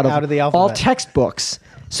taken out of the all alphabet. textbooks.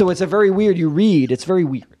 So it's a very weird. You read, it's very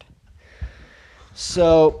weird.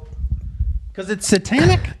 So, Because it's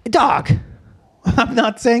satanic? dog. I'm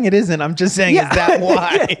not saying it isn't. I'm just saying, is that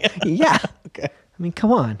why? Yeah. Okay. I mean,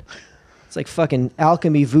 come on. It's like fucking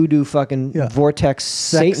alchemy, voodoo, fucking Yeah. vortex,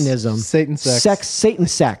 Satanism. Satan sex. Satan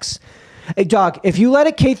sex. Hey, dog, if you let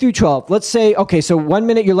it K through 12, let's say, okay, so 1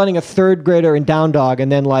 minute you're letting a 3rd grader in down dog, and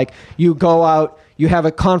then like you go out, you have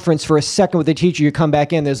a conference for a second with the teacher, you come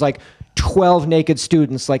back in, there's like 12 naked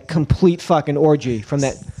students, like complete fucking orgy from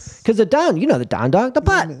that. Because the down, you know the down dog, the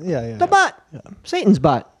butt. Yeah. The butt. Satan's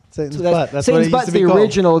butt. Satan's butt. That's what it Satan's used butt's to be the called.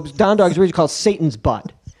 original. Down dog's originally called Satan's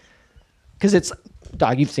butt. Because it's,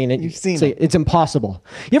 dog, you've seen it. You've seen See, it. It's impossible.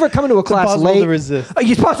 You ever come into a class impossible late? to resist.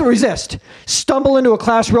 It's impossible to resist. Stumble into a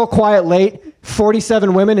class real quiet late,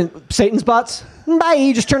 47 women in Satan's butts. Bye.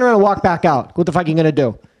 You just turn around and walk back out. What the fuck are you going to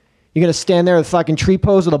do? You're going to stand there with fucking tree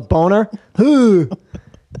pose with a boner? Ooh.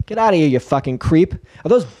 Get out of here, you fucking creep. Are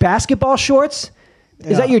those basketball shorts?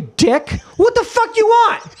 Is that your dick? What the fuck you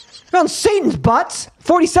want? You're on Satan's butts?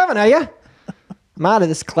 47, are you? I'm out of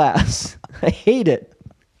this class. I hate it.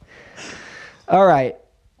 All right.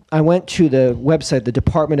 I went to the website, the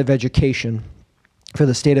Department of Education for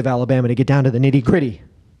the state of Alabama, to get down to the nitty gritty.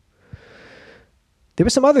 There were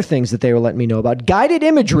some other things that they were letting me know about. Guided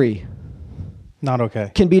imagery Not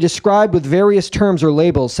okay. can be described with various terms or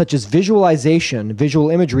labels such as visualization, visual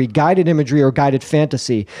imagery, guided imagery, or guided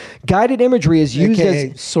fantasy. Guided imagery is used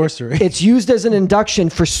AKA as sorcery. it's used as an induction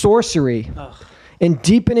for sorcery and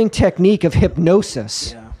deepening technique of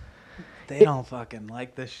hypnosis. Yeah. They don't fucking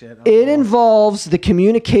like this shit. It involves the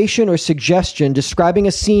communication or suggestion describing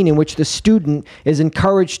a scene in which the student is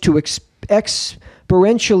encouraged to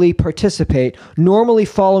experientially participate, normally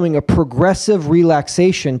following a progressive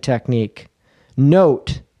relaxation technique.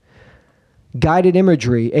 Note, Guided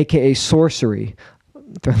imagery, aka sorcery,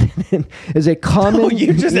 is a common. Oh,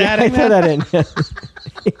 you just adding I threw that in.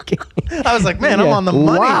 I was like, man, I'm on the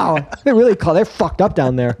money. Wow, they're really cool. They're fucked up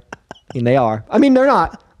down there. I mean, they are. I mean, they're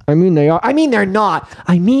not. I mean, they are. I mean, they're not.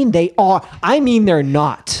 I mean, they are. I mean, they're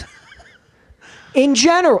not. In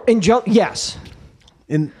general, yes.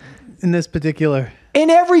 In this particular. In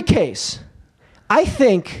every case, I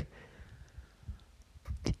think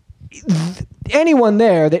anyone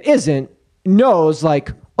there that isn't knows,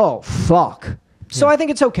 like, oh, fuck. So I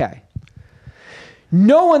think it's okay.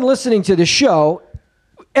 No one listening to the show,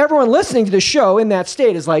 everyone listening to the show in that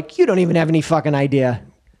state is like, you don't even have any fucking idea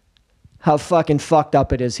how fucking fucked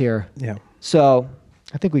up it is here. Yeah. So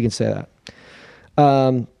I think we can say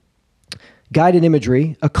that. Guided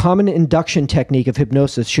imagery, a common induction technique of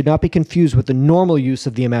hypnosis, should not be confused with the normal use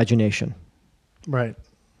of the imagination. Right.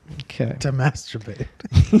 Okay. To masturbate.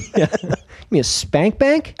 Yeah. You mean a spank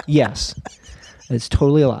bank? Yes. It's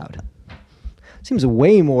totally allowed. Seems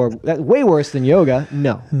way worse than yoga.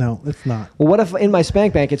 No. No, it's not. Well, what if in my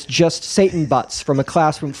spank bank it's just Satan butts from a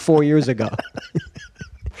class from 4 years ago?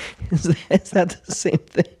 Is that the same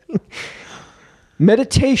thing?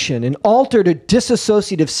 Meditation, an altered or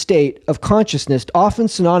dissociative state of consciousness, often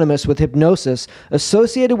synonymous with hypnosis,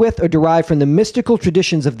 associated with or derived from the mystical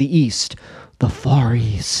traditions of the East, the Far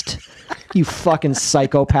East. You fucking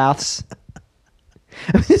psychopaths.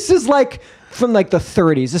 This is like from like the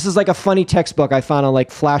 30s. This is like a funny textbook I found on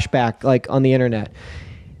like Flashback, like on the internet.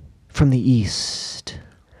 From the East.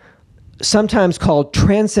 Sometimes called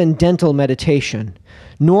transcendental meditation.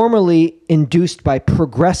 Normally induced by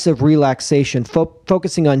progressive relaxation,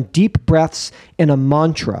 focusing on deep breaths and a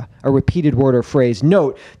mantra, a repeated word or phrase.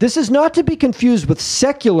 Note, this is not to be confused with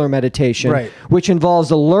secular meditation, right, which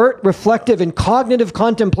involves alert, reflective, and cognitive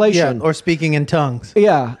contemplation. Yeah, or speaking in tongues.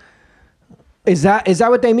 Yeah. Is that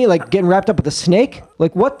what they mean? Like getting wrapped up with a snake?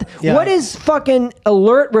 Like what? Yeah. What is fucking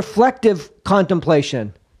alert, reflective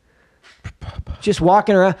contemplation? Just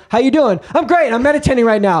walking around. How you doing? I'm great. I'm meditating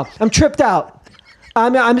right now. I'm tripped out.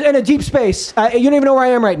 I'm in a deep space. You don't even know where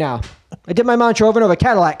I am right now. I did my mantra over and over.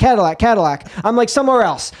 Cadillac, Cadillac, Cadillac. I'm like somewhere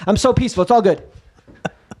else. I'm so peaceful. It's all good.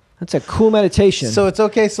 That's a cool meditation. So it's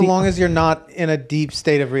okay so long as you're not in a deep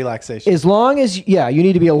state of relaxation. As long as, yeah, you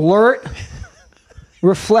need to be alert,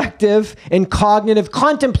 reflective, and cognitive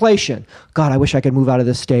contemplation. God, I wish I could move out of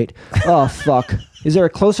this state. Oh, fuck. Is there a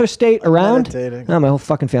closer state around? Meditating. Oh, my whole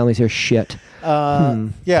fucking family's here. Shit.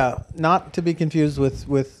 Yeah, not to be confused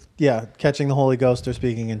with catching the Holy Ghost or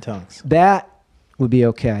speaking in tongues. That would be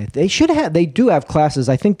okay. They do have classes.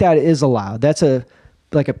 I think that is allowed. That's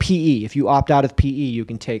like a PE. If you opt out of PE, you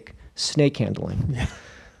can take snake handling. Yeah.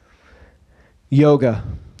 Yoga,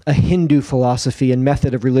 a Hindu philosophy and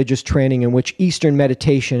method of religious training in which Eastern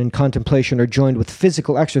meditation and contemplation are joined with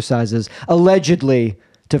physical exercises, allegedly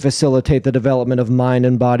to facilitate the development of mind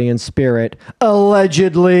and body and spirit.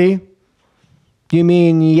 Allegedly. You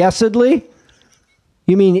mean yesedly?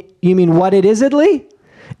 You mean what it isedly?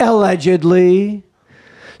 Allegedly.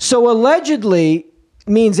 So allegedly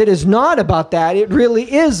means it is not about that. It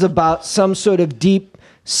really is about some sort of deep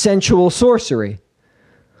sensual sorcery.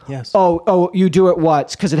 Yes. Oh, you do it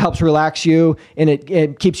what? Because it helps relax you and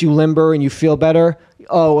it keeps you limber and you feel better?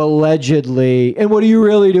 Oh, allegedly. And what do you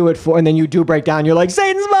really do it for? And then you do break down. You're like,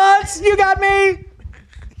 Satan's butts, you got me.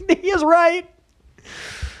 He is right.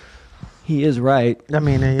 He is right. I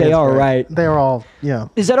mean, they are right. They're all, yeah.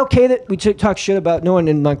 Is that okay that we talk shit about? No one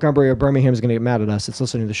in Montgomery or Birmingham is going to get mad at us. It's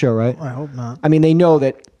listening to the show, right? I hope not. I mean, they know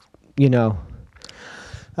that,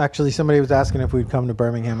 Actually, somebody was asking if we'd come to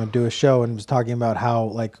Birmingham and do a show and was talking about how,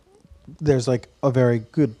 like, there's, like, a very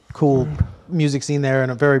good, cool music scene there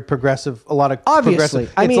and a very progressive, a lot of obviously.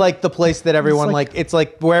 progressive. It's like the place that everyone, it's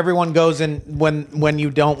like where everyone goes in when you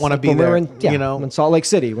don't want to be there, in Salt Lake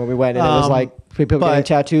City when we went and it was like people getting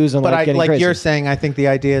tattoos and getting like crazy. You're saying, I think the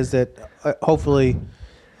idea is that hopefully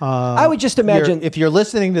I would just imagine if you're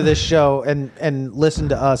listening to this show and listen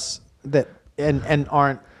to us and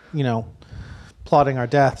aren't, plotting our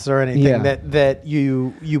deaths or anything, that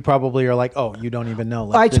you probably are like, oh, you don't even know.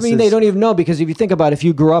 Like, they don't even know, because if you think about it, if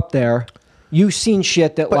you grew up there, you've seen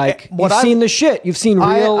shit that seen the shit. You've seen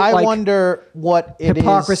real. I wonder what it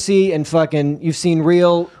hypocrisy is. And fucking. You've seen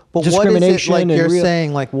real discrimination. What is it, like, and you're real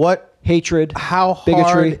saying, like, what hatred? How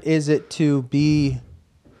bigotry. hard is it to be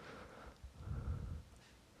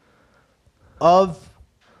of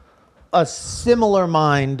a similar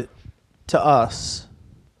mind to us?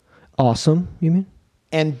 Awesome, you mean?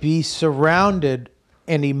 And be surrounded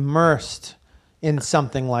and immersed in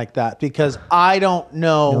something like that, because I don't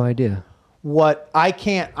know. No idea.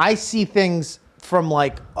 I see things from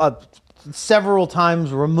like a several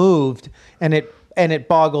times removed, and it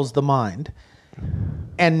boggles the mind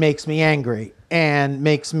and makes me angry and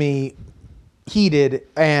makes me heated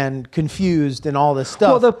and confused and all this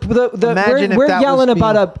stuff. Well, we're yelling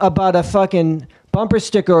about a fucking bumper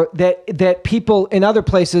sticker that people in other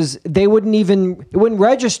places it wouldn't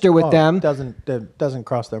register with them. It doesn't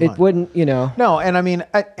cross their mind. It wouldn't, No, and I mean,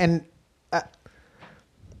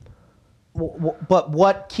 but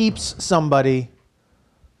what keeps somebody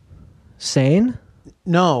sane?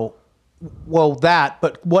 No, well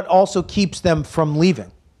but what also keeps them from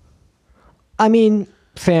leaving? I mean,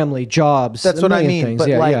 family, jobs. That's what I mean. Things. But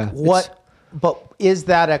yeah. what? But is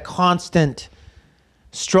that a constant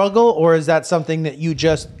struggle, or is that something that you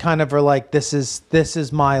just kind of are like, this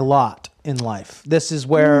is my lot in life? This is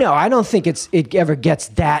where. No, I don't think it ever gets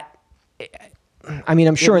that. I mean,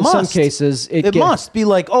 I'm sure in some cases it must be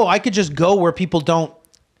like, oh, I could just go where people don't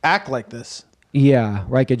act like this. Yeah,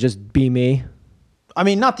 where I could just be me. I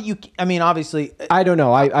mean, not that you. I mean, obviously, I don't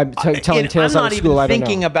know. I'm telling tales out of school. I'm not even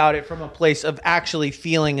thinking about it from a place of actually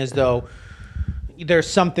feeling as though there's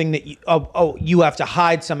something that you have to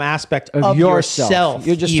hide some aspect of yourself.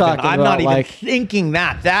 You're just even. talking I'm about not even like thinking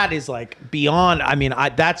that. That is like beyond. I mean,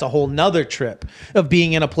 that's a whole nother trip of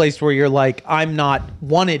being in a place where you're like, I'm not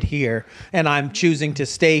wanted here, and I'm choosing to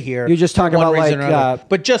stay here. You're just talking about like,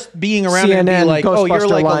 but just being around CNN, and be like, oh, you're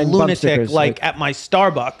like a lunatic, stickers, like at my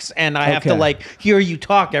Starbucks, and I have to like hear you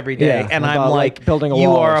talk every day, and I'm like, building a you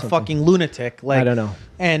wall are or a fucking lunatic. Like, I don't know.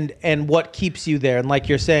 And what keeps you there? And like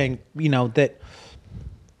you're saying, that.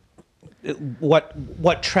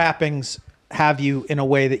 What trappings have you in a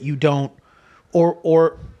way that you don't,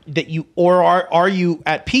 or that you, or are you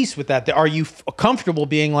at peace with that? Are you comfortable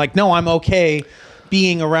being like, no, I'm okay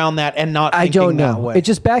being around that and not thinking I don't know. that way? It's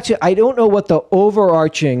just back to, I don't know what the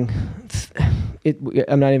overarching,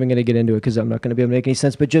 I'm not even going to get into it because I'm not going to be able to make any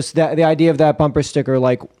sense, but just that the idea of that bumper sticker,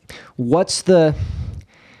 like why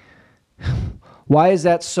is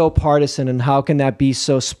that so partisan, and how can that be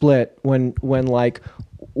so split when like,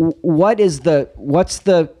 what's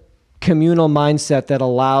the communal mindset that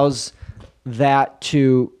allows that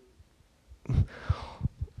to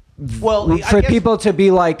for people to be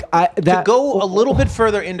like to go a little bit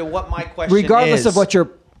further into what my question regardless is, of what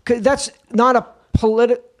that's not a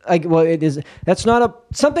political, like, well, it is. That's not a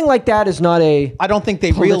something like that is not a. I don't think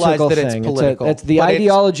they realize that it's political. It's the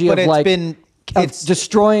ideology of like it's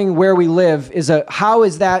destroying where we live is how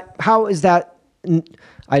is that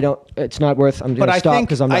I don't. It's not worth. I'm going to stop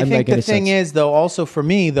because I'm not making any sense. I think the thing is, though, also for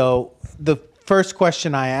me, though, the first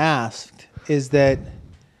question I asked is that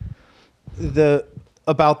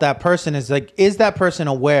about that person is like, is that person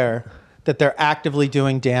aware that they're actively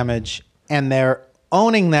doing damage and they're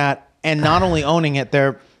owning that, and not only owning it,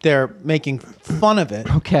 they're making fun of it,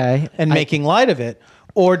 and making light of it,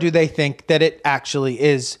 or do they think that it actually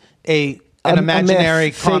is an imaginary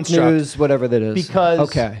myth, construct, fake news, whatever that is?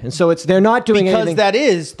 Because and so they're not doing anything.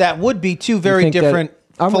 Because that would be two very different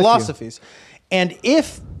philosophies. And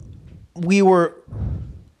if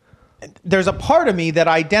there's a part of me that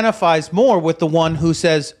identifies more with the one who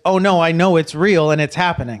says, "Oh no, I know it's real and it's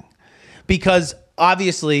happening," because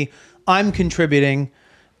obviously I'm contributing,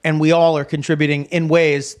 and we all are contributing in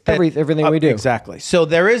ways that everything we do. Exactly. So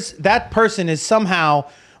that person is somehow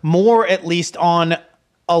more, at least on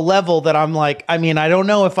a level that I'm like, I mean, I don't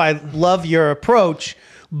know if I love your approach,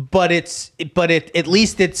 but at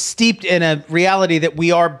least it's steeped in a reality that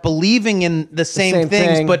we are believing in the same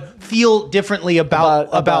things, but feel differently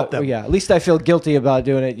about them. Yeah, at least I feel guilty about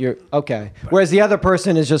doing it. You're okay. Whereas the other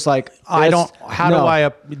person is just like,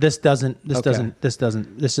 this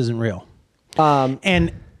isn't real.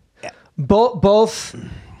 And both.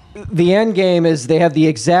 The end game is they have the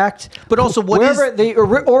exact, but also the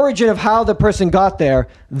origin of how the person got there,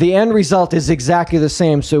 the end result is exactly the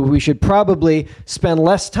same. So we should probably spend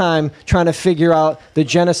less time trying to figure out the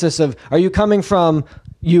genesis of, are you coming from,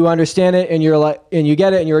 you understand it and you're like, and you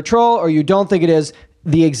get it and you're a troll, or you don't think it is.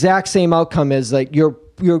 The exact same outcome is like you're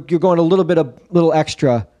going a little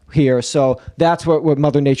extra here. So that's what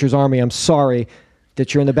Mother Nature's army. I'm sorry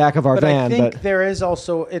that you're in the back of our van. I think there is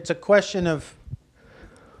also, it's a question of,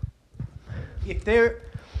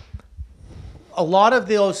 a lot of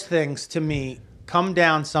those things to me come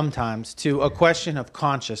down sometimes to a question of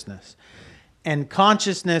consciousness, and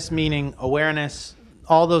consciousness meaning awareness,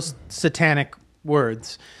 all those satanic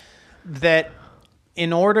words, that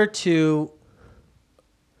in order to,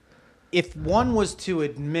 if one was to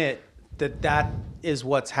admit that is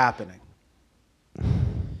what's happening,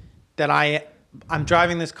 that I'm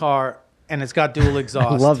driving this car and it's got dual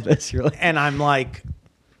exhaust. I love this. And I'm like,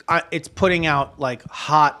 it's putting out like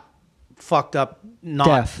hot fucked up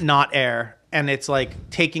Death. not air, and it's like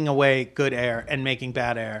taking away good air and making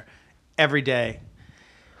bad air every day.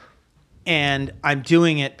 And I'm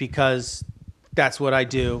doing it because that's what I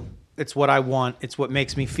do. It's what I want. It's what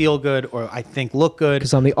makes me feel good or I think look good.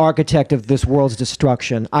 Because I'm the architect of this world's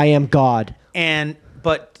destruction. I am God.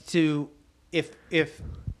 But if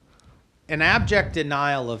an abject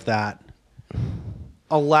denial of that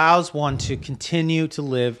allows one to continue to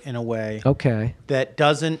live in a way Okay. that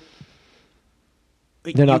doesn't...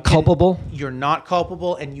 They're not culpable? You're not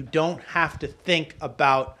culpable, and you don't have to think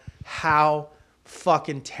about how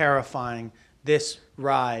fucking terrifying this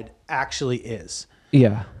ride actually is.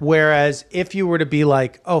 Yeah. Whereas if you were to be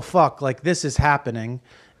like, oh fuck, like this is happening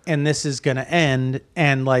and this is going to end,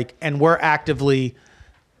 and we're actively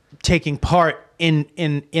taking part in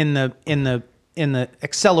the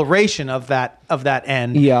acceleration of that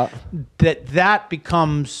end. Yeah. That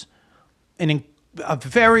becomes a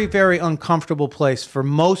very, very uncomfortable place for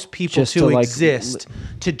most people Just to to, exist,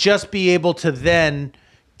 to just be able to then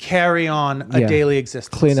carry on a Yeah. daily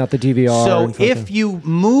existence. Clean out the DVR. So and fucking- if you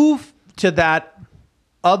move to that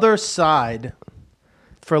other side,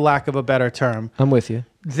 for lack of a better term, I'm with you.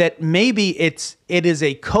 that maybe it is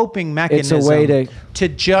a coping mechanism It's a way to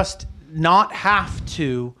just not have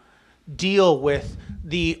to deal with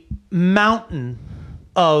the mountain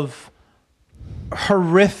of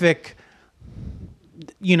horrific,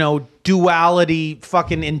 duality,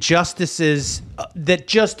 fucking injustices that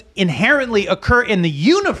just inherently occur in the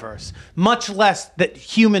universe, much less that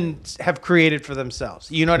humans have created for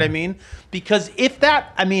themselves. You know what I mean? Because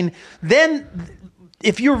then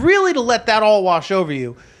if you're really to let that all wash over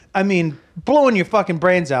you, blowing your fucking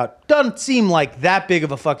brains out doesn't seem like that big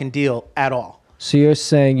of a fucking deal at all. So you're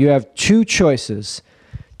saying you have two choices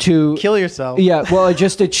to Kill yourself. Yeah, well,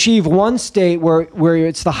 just achieve one state where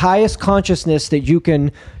it's the highest consciousness that you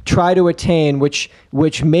can try to attain, which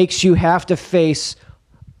makes you have to face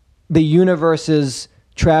the universe's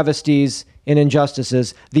travesties and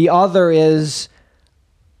injustices. The other is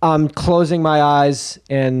I'm closing my eyes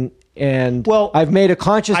and Well, I've made a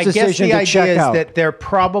conscious I guess decision the to idea check is out. that there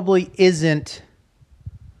probably isn't.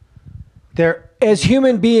 As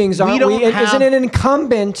human beings, aren't don't we? have- Isn't it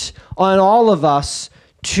incumbent on all of us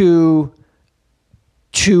to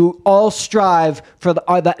all strive for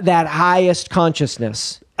that highest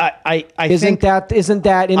consciousness? I Isn't think that?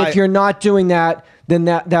 And if you're not doing that, then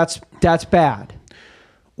that's bad.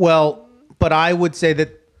 Well, but I would say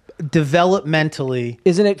that developmentally,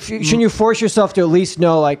 Isn't it? Shouldn't you force yourself to at least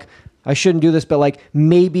know, like, I shouldn't do this, but like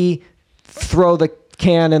maybe throw the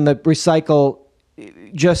can in the recycle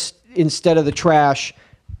just instead of the trash?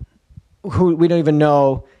 We don't even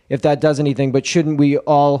know if that does anything, but shouldn't we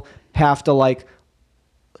all have to like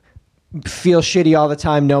feel shitty all the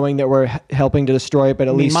time knowing that we're helping to destroy it, but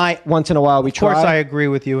at least once in a while we try? Of course, I agree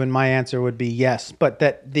with you, and my answer would be yes. But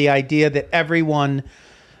that the idea that everyone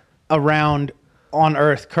around on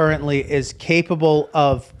Earth currently is capable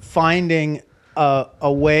of finding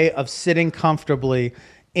a way of sitting comfortably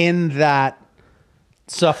in that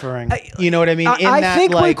suffering. You know what I mean? I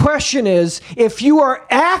think my question is, if you are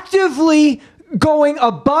actively going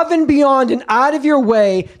above and beyond and out of your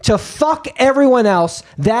way to fuck everyone else,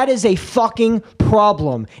 that is a fucking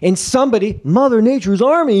problem. And somebody, Mother Nature's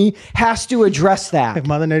Army, has to address that.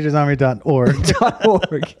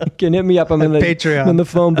 MotherNature'sArmy.org. You can hit me up. I'm in the Patreon. I'm in the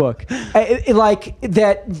phone book. Like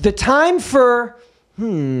that, the time for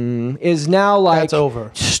is now like That's over.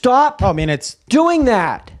 Stop. It's doing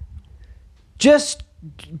that. Just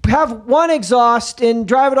have one exhaust and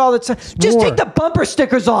drive it all the time. Just war. take the bumper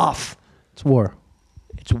stickers off. It's war.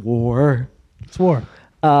 It's war. It's war.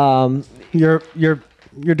 Um, You're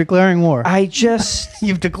declaring war. I just,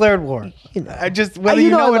 You've declared war. I just whether I you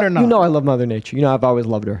know it or not. You know I love Mother Nature. You know I've always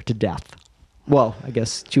loved her to death. Well, I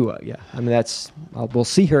guess yeah. I mean we'll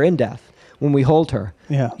see her in death when we hold her.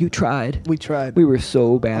 Yeah. You tried. We tried. We were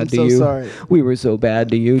so bad I'm to so you. sorry. We were so bad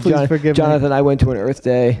to you. Please forgive me. Jonathan and I went to an Earth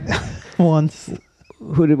Day. Once.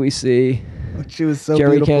 Who did we see? She was so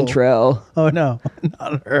Jerry beautiful. Cantrell. Oh no,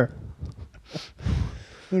 not her.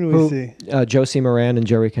 Who do we see? Josie Moran and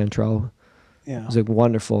Jerry Cantrell. Yeah. It was like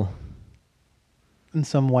wonderful. In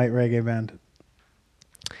some white reggae band.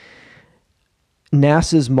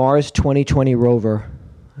 NASA's Mars 2020 rover.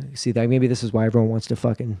 See that? Maybe this is why everyone wants to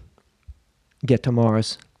fucking get to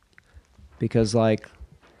Mars. Because like,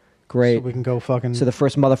 great. So we can go fucking. So the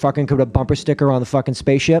first motherfucker can put a bumper sticker on the fucking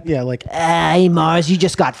spaceship. Yeah, like Hey Mars, you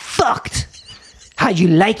just got fucked. How'd you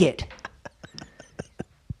like it?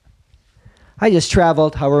 I just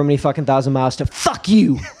traveled however many fucking 1,000 miles to fuck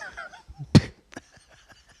you.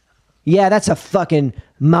 Yeah, that's a fucking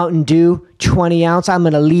Mountain Dew, 20 ounce. I'm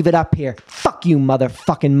going to leave it up here. Fuck you,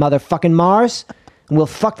 motherfucking Mars. And we'll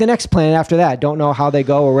fuck the next planet after that. Don't know how they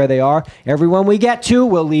go or where they are. Everyone we get to,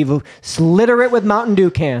 we'll litter it with Mountain Dew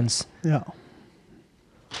cans. Yeah.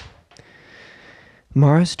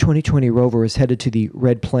 Mars 2020 rover is headed to the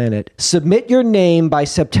red planet. Submit your name by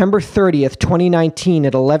September 30th, 2019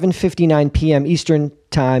 at 11:59 p.m. Eastern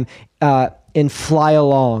Time and fly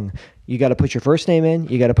along. You got to put your first name in,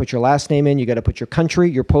 you got to put your last name in, you got to put your country,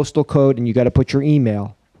 your postal code, and you got to put your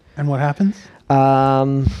email. And what happens?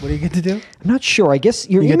 What do you get to do? I'm not sure. I guess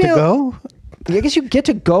your You email... get to go? I guess you get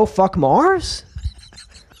to go fuck Mars?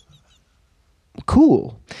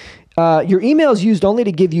 Cool. Your email is used only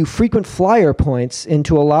to give you frequent flyer points and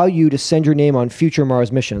to allow you to send your name on future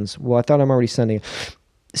Mars missions. Well, I thought I'm already sending it.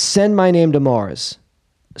 Send my name to Mars.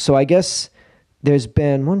 So I guess there's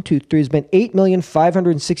been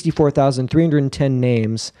 8,564,310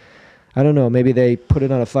 names. I don't know. Maybe they put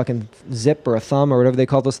it on a fucking zip or a thumb or whatever they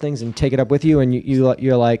call those things and take it up with you, and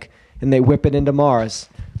you're like, and they whip it into Mars.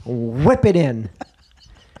 Whip it in.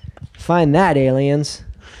 Find that, aliens.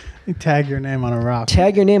 You tag your name on a rock.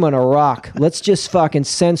 Tag your name on a rock. Let's just fucking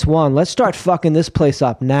sense one. Let's start fucking this place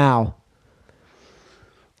up now.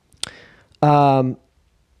 It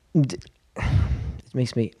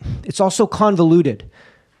makes me... It's also convoluted.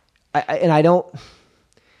 I don't...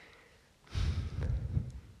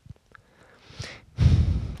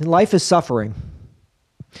 Life is suffering.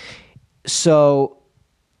 So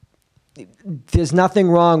there's nothing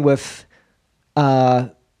wrong with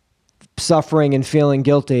suffering and feeling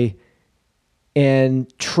guilty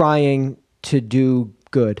and trying to do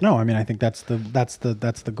good. No, I mean I think that's the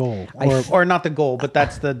goal, or not the goal, but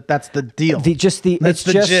that's the deal. Gist.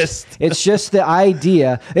 It's just the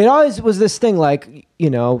idea. It always was this thing like,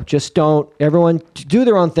 just don't everyone do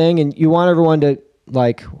their own thing, and you want everyone to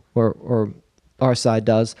like or our side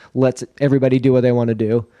does. Let's everybody do what they want to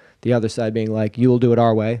do. The other side being like, you will do it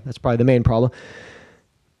our way. That's probably the main problem.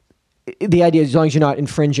 The idea is as long as you're not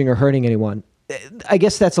infringing or hurting anyone. I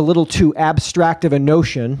guess that's a little too abstract of a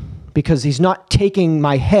notion because he's not taking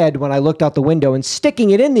my head when I looked out the window and sticking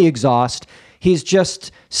it in the exhaust. He's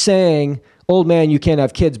just saying, old man, you can't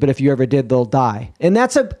have kids, but if you ever did, they'll die. And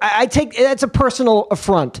that's a personal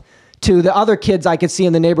affront to the other kids I could see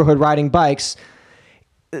in the neighborhood riding bikes.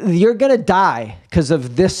 You're going to die because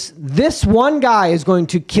of this. This one guy is going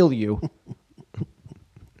to kill you.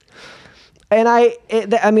 And I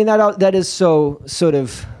mean, that is so sort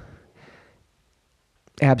of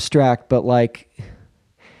abstract, but like,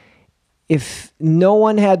 if no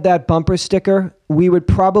one had that bumper sticker, we would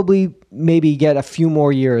probably maybe get a few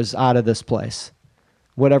more years out of this place.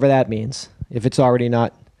 Whatever that means, if it's already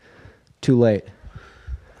not too late.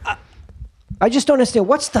 I just don't understand.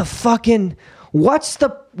 What's the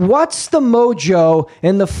mojo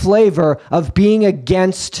and the flavor of being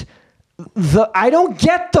against I don't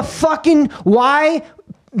get the fucking why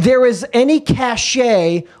there is any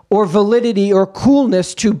cachet or validity or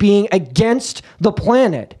coolness to being against the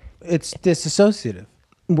planet. It's disassociative,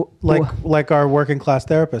 like our working class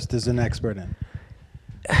therapist is an expert in.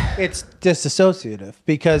 It's disassociative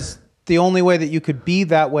because the only way that you could be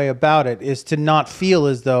that way about it is to not feel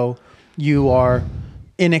as though you are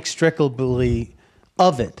inextricably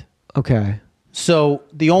of it. Okay. So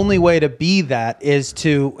the only way to be that is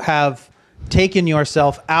to have taken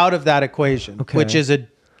yourself out of that equation, which is a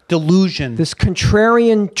delusion. This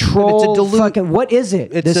contrarian troll. It's a fucking, what is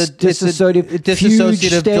it? It's a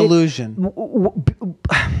dissociative delusion.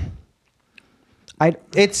 I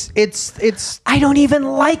don't even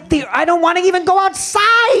like I don't want to even go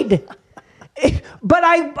outside. But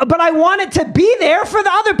I want it to be there for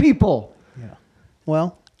the other people. Yeah.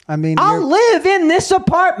 Well, I mean, I'll live in this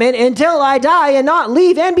apartment until I die and not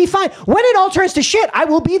leave and be fine. When it all turns to shit, I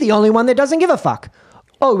will be the only one that doesn't give a fuck.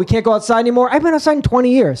 Oh, we can't go outside anymore? I've been outside in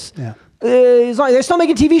 20 years. Yeah. As long as they're still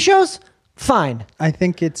making TV shows? Fine. I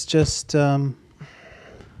think it's just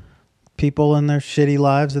people and their shitty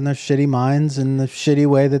lives and their shitty minds and the shitty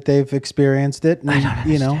way that they've experienced it. And, I don't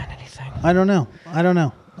understand anything. I don't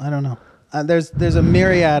know. There's a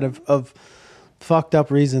myriad of fucked up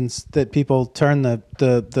reasons that people turn the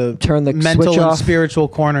mental and spiritual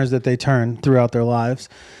corners that they turn throughout their lives,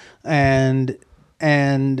 and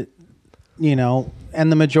the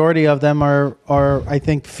majority of them are I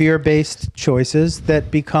think fear-based choices that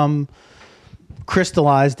become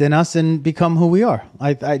crystallized in us and become who we are.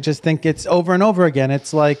 I just think it's over and over again.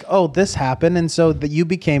 It's like, oh, this happened, and so that you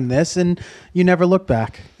became this, and you never look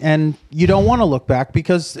back, and you don't want to look back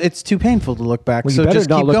because it's too painful to look back. Well, so you better just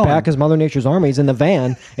not keep look going. back, because Mother Nature's army's in the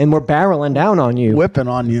van, and we're barreling down on you, whipping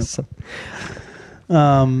on you.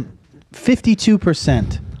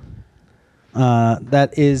 52%.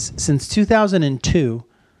 That is since 2002.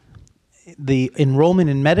 The enrollment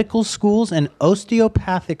in medical schools and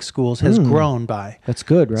osteopathic schools has grown by. That's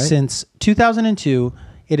good, right? Since 2002,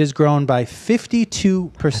 it has grown by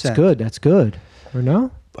 52%. That's good. Or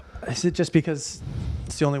no? Is it just because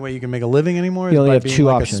it's the only way you can make a living anymore? You only by have being two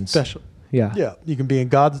like options. Yeah, you can be in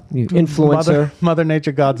God's influencer, Mother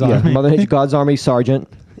Nature, God's yeah, army. Mother Nature, God's Army sergeant,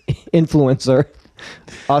 influencer,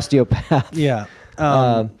 osteopath. Yeah.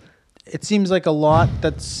 It seems like a lot.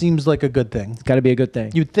 That seems like a good thing. It's got to be a good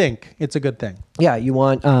thing. You'd think it's a good thing. Yeah, you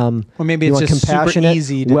want Or maybe you it's want just super compassionate,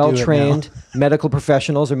 easy to do it now. well-trained medical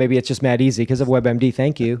professionals, or maybe it's just mad easy because of WebMD.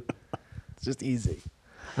 Thank you. It's just easy.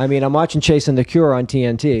 I mean, I'm watching Chasing the Cure on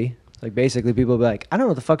TNT. Like, basically, people will be like, I don't know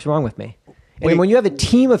what the fuck's wrong with me. And Wait. when you have a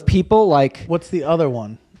team of people like, What's the other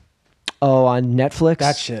one? on Netflix,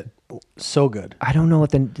 That shit. So good. I don't know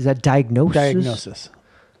what is that Diagnosis? Diagnosis.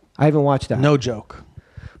 I haven't watched that. No joke.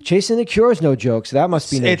 Chasing the Cure is no joke, so that must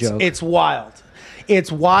be no joke. It's wild.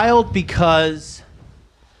 It's wild because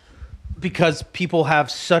people have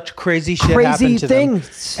such crazy shit happen to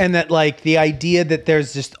things. them, and that like the idea that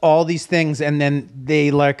there's just all these things, and then they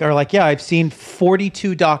like are like, yeah, I've seen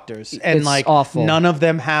 42 doctors, and It's like awful. none of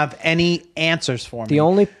them have any answers for me. The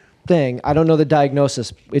only thing, I don't know the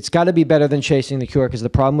diagnosis. It's got to be better than Chasing the Cure, because the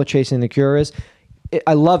problem with Chasing the Cure is,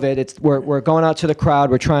 I love it. We're going out to the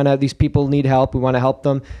crowd. We're trying to, these people need help. We want to help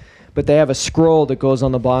them. But they have a scroll that goes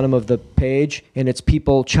on the bottom of the page, and it's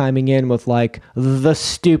people chiming in with like the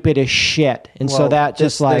stupidest shit. And so Well, that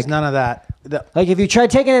just like, there's none of that. like if you try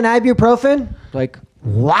taking an ibuprofen, like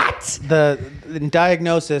what? The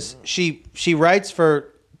diagnosis. She writes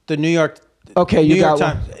for the New York. Okay, New you York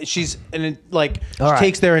got Times. She's and she All right.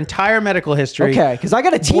 takes their entire medical history. Okay, because I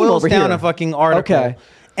got a team boils over down here. a fucking article. Okay.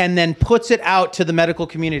 And then puts it out to the medical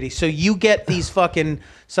community. So you get these fucking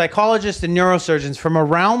psychologists and neurosurgeons from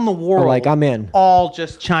around the world. Like, I'm in. All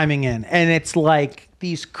just chiming in. And it's like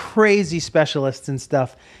these crazy specialists and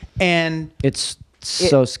stuff. And It's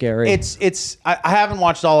so scary. I haven't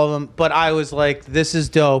watched all of them, but I was like, this is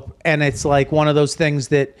dope. And it's like one of those things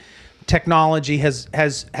that technology has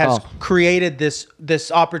created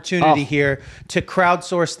this opportunity here to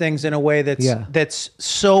crowdsource things in a way that's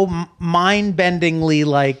so mind-bendingly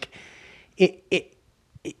like it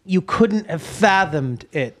you couldn't have fathomed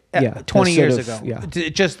it 20 years ago.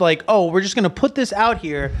 Just like, oh, we're just going to put this out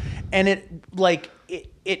here, and it does it.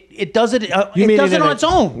 It does it on its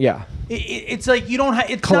own. Yeah. It's like you don't have.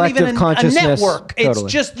 It's Collective not even a consciousness. network.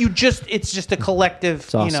 Totally. It's just a collective.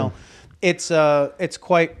 It's awesome. You know, it's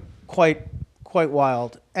quite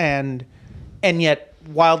wild, and yet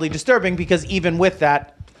wildly disturbing, because even with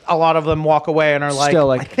that, a lot of them walk away and are like, Still,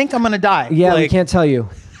 like, I think I'm gonna die. Yeah, we Like, can't tell you.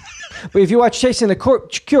 But if you watch Chasing the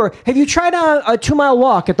Cure, have you tried a 2-mile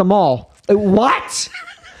walk at the mall? What?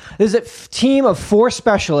 There's a team of 4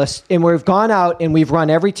 specialists, and we've gone out and we've run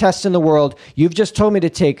every test in the world. You've just told me to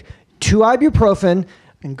take 2 ibuprofen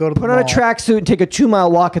and go to the put on a mall. tracksuit and take a 2-mile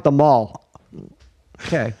walk at the mall.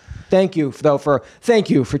 Okay. Thank you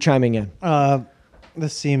for chiming in.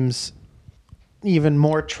 This seems even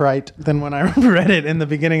more trite than when I read it in the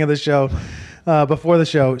beginning of the show. Before the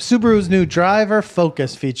show, Subaru's new Driver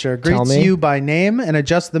Focus feature greets me. you by name and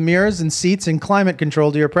adjusts the mirrors and seats and climate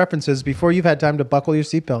control to your preferences before you've had time to buckle your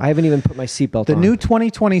seatbelt. I haven't even put my seatbelt The on. new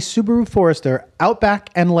 2020 Subaru Forester,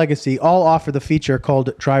 Outback, and Legacy all offer the feature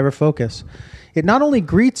called Driver Focus. It not only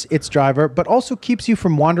greets its driver, but also keeps you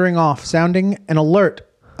from wandering off, sounding an alert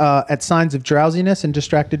at signs of drowsiness and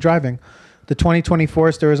distracted driving. The 2020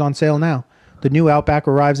 Forester is on sale now. The new Outback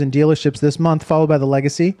arrives in dealerships this month, followed by the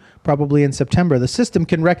Legacy, probably in September. The system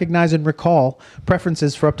can recognize and recall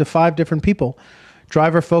preferences for up to 5 different people.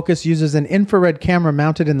 Driver Focus uses an infrared camera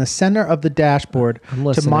mounted in the center of the dashboard to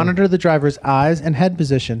listening. monitor the driver's eyes and head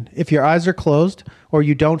position. If your eyes are closed or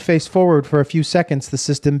you don't face forward for a few seconds, the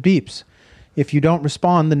system beeps. If you don't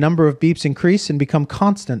respond, the number of beeps increase and become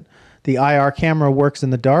constant. The IR camera works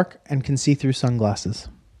in the dark and can see through sunglasses.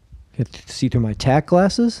 You have to see through my tack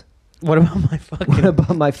glasses? What about my fucking... What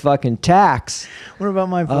about my fucking tax? What about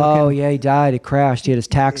my fucking... Oh, yeah, he died. He crashed. He had his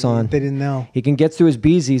tax on. They didn't know. He can get through his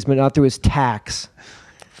beezies, but not through his tax.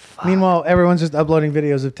 Meanwhile, everyone's just uploading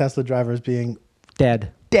videos of Tesla drivers being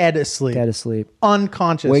Dead. dead asleep. Dead asleep.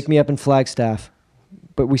 Unconscious. Wake me up in Flagstaff.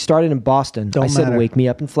 But we started in Boston. Don't I said, matter. wake me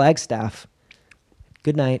up in Flagstaff.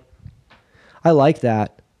 Good night. I like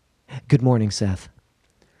that. Good morning, Seth.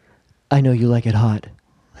 I know you like it hot.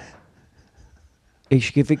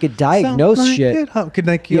 If it could diagnose Some like shit. it hot. Could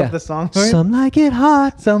I cue up the song for you? Some like it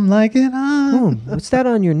hot. Some like it hot. What's that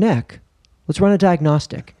on your neck? Let's run a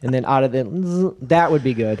diagnostic. And then out of the, that would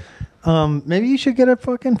be good. Maybe you should get a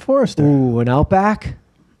fucking Forester. Ooh, an Outback.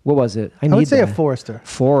 What was it? I would say a that. Forester.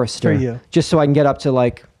 Forester. For you. Just so I can get up to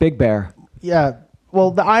like Big Bear. Yeah. Well,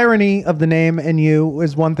 the irony of the name and you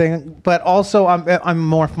is one thing, but also I'm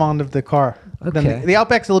more fond of the car. Okay. The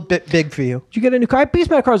Outback's a little bit big for you. Did you get a new car? I based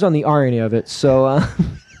my cars on the irony of it. So,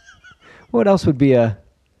 what else would be a?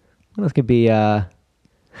 What else could be? I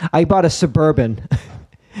bought a Suburban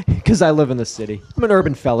because I live in the city. I'm an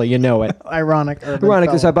urban fella, you know it. Ironic. Ironic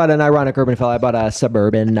because I bought an ironic urban fella. I bought a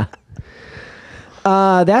Suburban.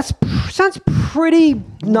 That sounds pretty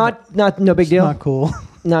not no big deal. Not cool.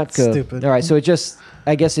 Not good. Stupid. All right, so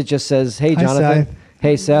I guess it just says, "Hey, Hi, Jonathan. Seth.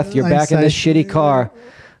 Hey, Seth, you're Hi, back in this Seth. shitty car.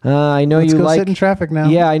 I know Let's you go like sit in traffic now.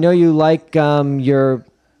 Yeah, I know you like your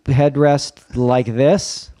headrest like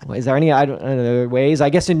this. Is there any other ways? I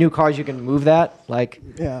guess in new cars you can move that. Like,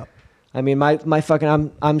 Yeah. I mean, my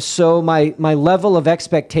fucking my level of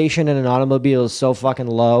expectation in an automobile is so fucking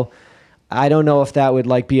low. I don't know if that would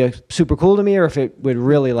like be a super cool to me or if it would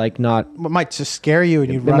really like not. It might just scare you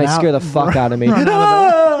and you'd It run might out. scare the fuck out of me. Run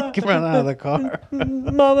out of the car.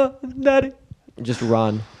 Mama, daddy, just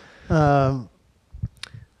run. Let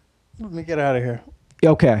me get out of here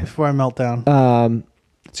Okay. before I melt down.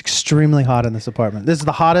 It's extremely hot in this apartment. This is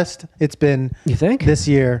the hottest it's been You think? this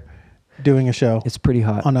year doing a show. It's pretty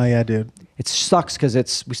hot. Oh, no, yeah, dude. It sucks because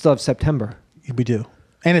we still have September. We do.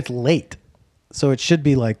 And it's late. So it should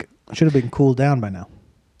have been cooled down by now.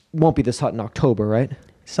 Won't be this hot in October, right?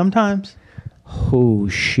 Sometimes. Oh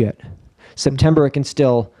shit. September it can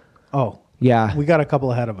still. Oh, Yeah. we got a couple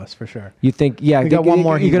ahead of us for sure. You think? Yeah. We got one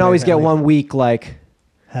more You heat can always wave get at least. 1 week. Like.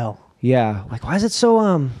 Hell. Yeah. Like why is it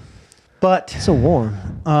so But so warm?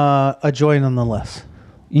 a joy nonetheless.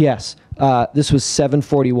 Yes. This was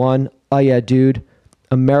 741. Oh yeah, dude.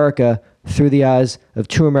 America through the eyes of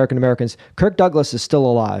two Americans. Kirk Douglas is still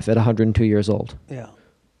alive at 102 years old. Yeah.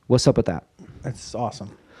 What's up with that? It's awesome.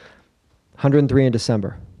 103 in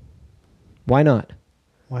December. Why not?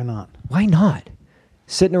 Why not? Why not?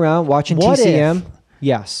 Sitting around watching What TCM. if?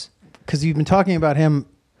 Yes. Because you've been talking about him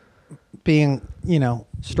being,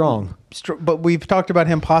 Strong. but we've talked about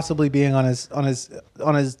him possibly being on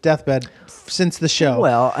his deathbed since the show.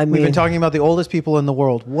 Well, I we've mean- been talking about the oldest people in the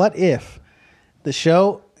world. What if the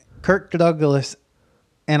show, Kirk Douglas,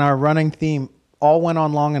 and our running theme all went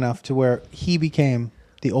on long enough to where he became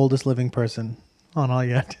the oldest living person on All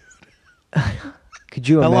Yet? Could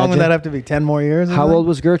you How imagine? long would that have to be? 10 more years? How old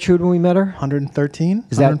was Gertrude when we met her? 113?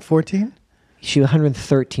 Is that- 114? She was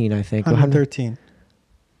 113, I think. 113.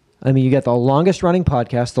 I mean, you got the longest running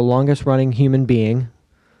podcast, the longest running human being,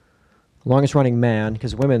 longest running man,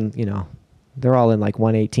 because women, they're all in like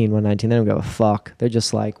 118, 119. They don't give a fuck. They're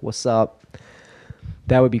just like, what's up?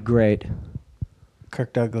 That would be great.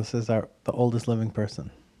 Kirk Douglas is the oldest living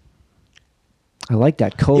person. I like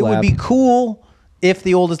that collab. It would be cool if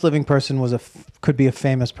the oldest living person could be a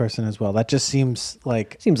famous person as well. That just seems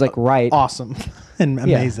like right. awesome and Yeah.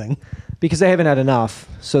 amazing. Because they haven't had enough,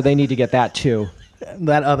 so they need to get that too.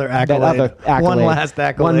 That other That accolade. other accolade. One last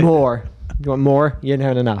accolade. One more. You want more? You didn't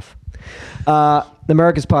have enough. The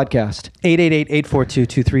America's Podcast.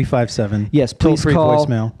 888-842-2357. Yes, please Toll-free call.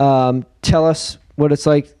 voicemail. Tell us what it's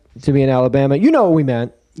like to be in Alabama. You know what we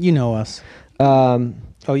meant. You know us. You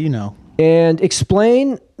know. And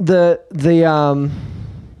explain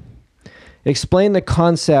explain the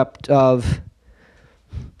concept of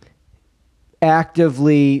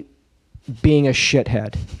actively being a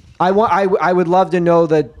shithead. I would love to know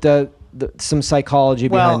some psychology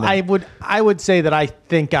behind Well, that. I would say that I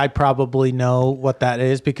think I probably know what that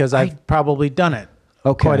is because I've probably done it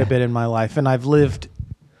quite a bit in my life, and I've lived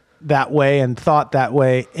that way and thought that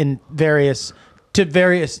way in various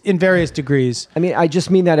degrees. I mean, I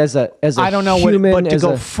just mean that as a I don't know human, but to as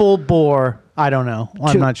go a- full bore, I don't know.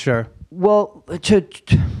 I'm not sure. well,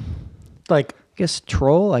 Like, I guess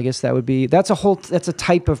troll. I guess that's a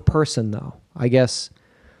type of person though. I guess.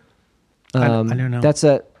 I don't know. That's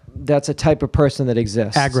a type of person that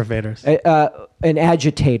exists. aggravators. An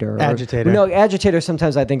agitator. Agitator. No, agitator.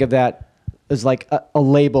 Sometimes I think of that as like a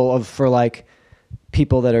label for like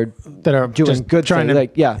people that are doing just good trying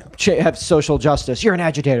things. to Like have social justice. You're an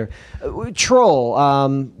agitator. Troll.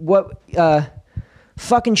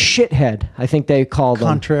 Fucking shithead. I think they call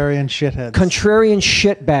them. Contrarian shitheads. Contrarian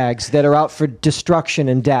shitbags that are out for destruction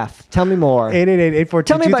and death. Tell me more. 888-842-2357.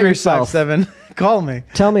 Tell me about yourself. Call me.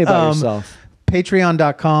 Tell me about yourself.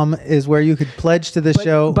 Patreon.com is where you could pledge to the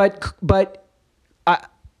show. But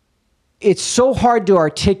it's so hard to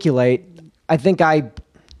articulate. I think I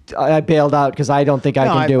I bailed out because I don't think I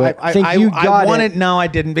can do it. I think you got won it. it. No, I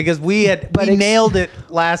didn't because we But nailed it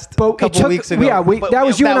last couple weeks ago. Yeah, But that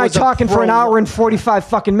was you and I was a talking for an hour and 45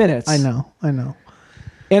 fucking minutes. I know.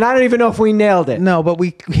 And I don't even know if we nailed it. No, but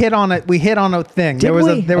we hit on it. We hit on a thing. Did there was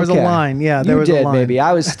we? there was a Okay. line. Yeah, there you was did, a line. maybe.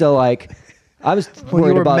 I was still like, I was Well, you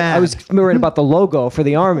worried were about. mad. I was worried about the logo for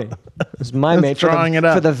the army. It was my mate drawing it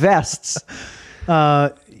up. for the vests.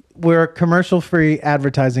 We're commercial free,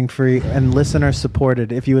 advertising free, and listener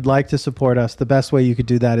supported. If you would like to support us, the best way you could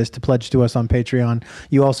do that is to pledge to us on Patreon.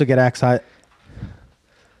 You also get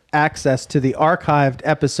access to the archived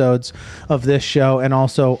episodes of this show and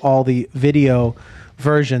also all the video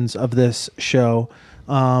versions of this show.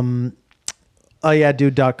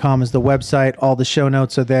 OhYeahDude.com is the website. All the show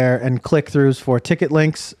notes are there and click-throughs for ticket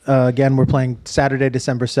links. Again, we're playing Saturday,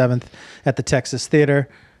 December 7th at the Texas Theater.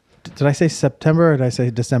 Did I say September or did I say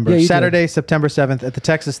December? Yeah, you Saturday, September 7th at the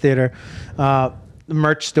Texas Theater. The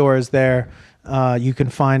merch store is there. You can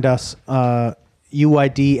find us.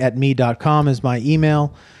 UID@me.com is my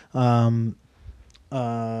email. And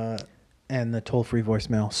the toll-free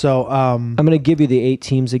voicemail. So I'm going to give you the 8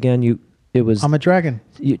 teams again. It was I'm a dragon.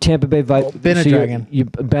 Tampa Bay Vipers. Been a dragon.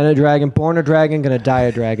 You've been a dragon, born a dragon, going to die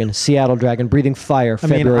a dragon. Seattle Dragon, breathing fire. I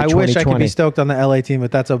mean, February I 2020. wish I could be stoked on the LA team, but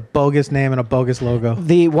that's a bogus name and a bogus logo.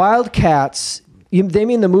 The Wildcats. They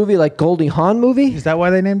mean the movie like Goldie Hawn movie, Is that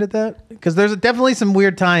why they named it that? Because there's definitely some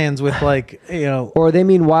weird tie-ins with or they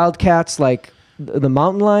mean Wildcats like the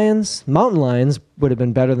Mountain Lions. Mountain Lions would have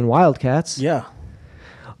been better than Wildcats. Yeah.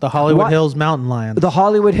 The Hollywood What? Hills Mountain Lions. The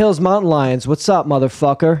Hollywood Hills Mountain Lions. What's up,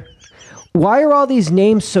 motherfucker? Why are all these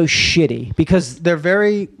names so shitty? Because They're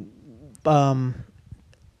very broad.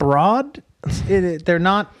 They're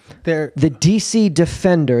not. They're the DC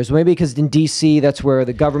Defenders, maybe because in DC that's where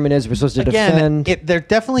the government is. We're supposed to defend. there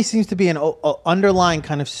definitely seems to be an underlying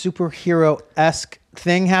kind of superhero-esque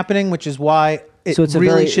thing happening, which is why it So it's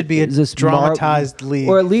really should be a is this dramatized league.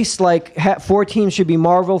 or at least like 4 teams should be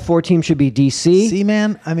Marvel, 4 teams should be DC. See,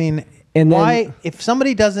 man, I mean, And then- why if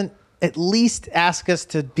somebody doesn't at least ask us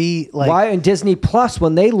to be like Why in Disney Plus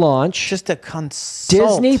when they launch just a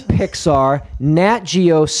consult Disney, Pixar, Nat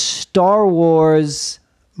Geo, Star Wars.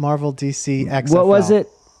 Marvel, DC, XFL. What was it,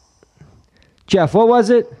 Jeff? What was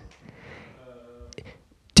it?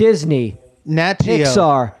 Disney, Nat Geo.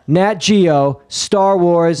 Pixar, Nat Geo, Star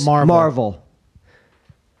Wars, Marvel.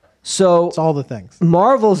 So It's all the things.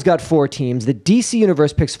 Marvel's got 4 teams. The DC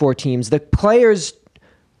universe picks 4 teams. The players,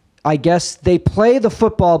 I guess, they play the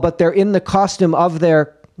football, but they're in the costume of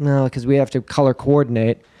their... No, because we have to color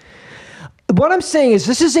coordinate. What I'm saying is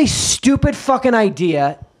this is a stupid fucking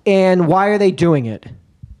idea, and why are they doing it?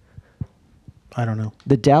 I don't know.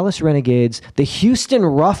 The Dallas Renegades, the Houston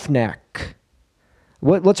Roughneck.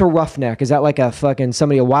 What's a roughneck? Is that like a fucking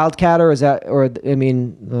somebody, a wildcatter? Is that, or I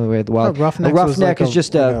mean, oh, wait, the wild, A roughneck a roughneck was is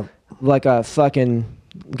just like a fucking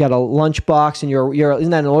got a lunchbox and you're isn't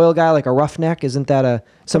that an oil guy like a roughneck? Isn't that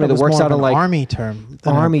somebody that works out on like army term?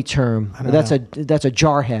 than army term? I don't That's know. that's a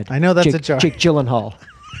jarhead. I know that's Jake, a jar. Jake Gyllenhaal.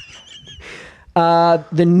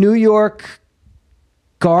 The New York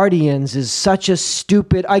Guardians is such a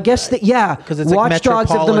stupid. I guess that 'Cause it's like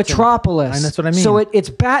Watchdogs of the Metropolitan. Metropolis. And that's what I mean. So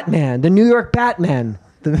it's Batman, the New York Batman.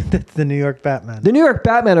 the New York Batman. The New York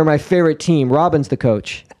Batman are my favorite team. Robin's the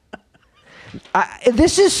coach.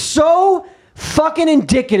 This is so fucking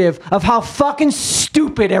indicative of how fucking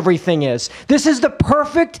stupid everything is. This is the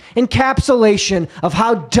perfect encapsulation of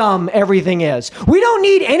how dumb everything is. We don't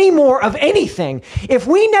need any more of anything. If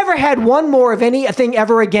we never had one more of anything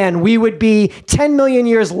ever again, we would be 10 million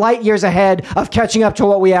light years ahead of catching up to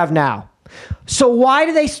what we have now. So why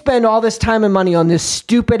do they spend all this time and money on this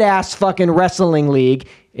stupid ass fucking wrestling league?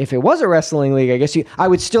 If it was a wrestling league, I guess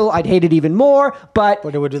I'd hate it even more, but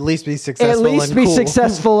it would at least be successful. at least and be cool.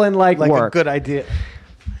 successful and like like work. a good idea.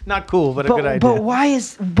 Not cool, but a good idea. But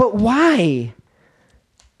why?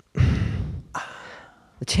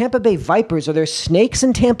 The Tampa Bay Vipers, are there snakes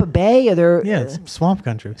in Tampa Bay? Are there it's swamp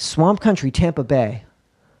country. Swamp Country, Tampa Bay.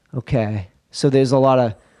 Okay. So there's a lot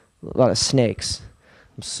of snakes.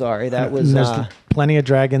 I'm sorry. That was There's plenty of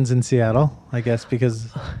dragons in Seattle, I guess, because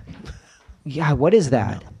yeah, what is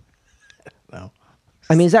that? no.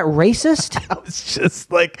 I mean, is that racist? I was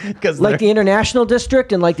just like because Like the international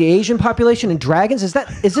district and like the Asian population and dragons? Is this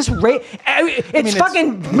it's it's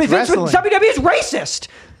fucking wrestling. WWE is racist.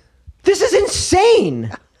 This is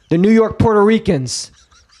insane. The New York Puerto Ricans.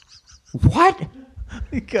 What?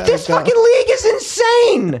 This fucking league is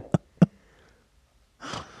insane.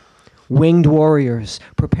 Winged Warriors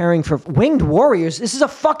preparing for Winged Warriors. This is a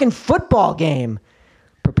fucking football game.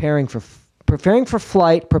 Preparing for preparing for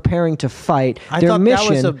flight, preparing to fight. I Their thought that was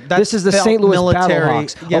mission. that This is the felt St. Louis military.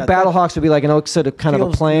 Battlehawks. Yeah, Battlehawks would be like an sort of kind of a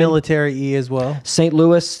feels plane. military-y as well. St.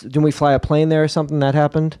 Louis, didn't we fly a plane there or something that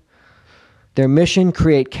happened? Their mission,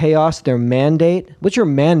 create chaos. Their mandate. What's your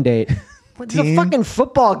mandate? It's a Team. fucking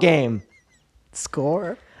football game.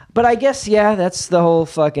 Score. But I guess, yeah, that's the whole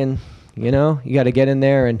fucking, you got to get in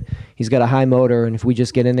there, and he's got a high motor, and if we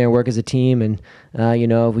just get in there and work as a team, and,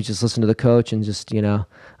 if we just listen to the coach and just,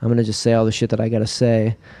 I'm going to just say all the shit that I got to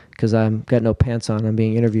say because I've got no pants on. I'm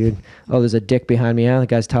being interviewed. Oh, there's a dick behind me. The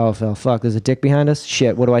guy's towel fell. Fuck, there's a dick behind us?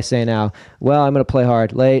 Shit, what do I say now? Well, I'm going to play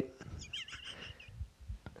hard. Late.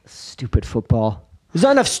 Stupid football. There's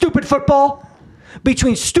not enough stupid football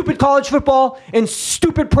between stupid college football and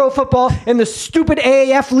stupid pro football and the stupid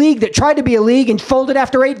AAF league that tried to be a league and folded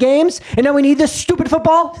after 8 games, and now we need this stupid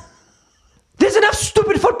football? There's enough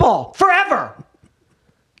stupid football forever.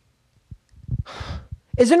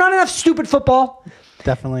 Is there not enough stupid football?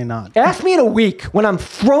 Definitely not. Ask me in a week when I'm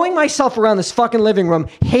throwing myself around this fucking living room,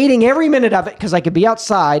 hating every minute of it because I could be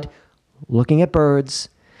outside looking at birds,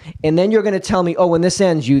 and then you're going to tell me, oh, when this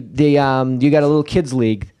ends, you got a little kids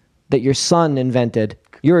league that your son invented.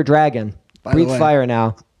 You're a dragon. By the Breathe way. fire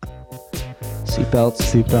now. Seatbelts.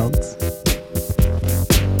 Seatbelts.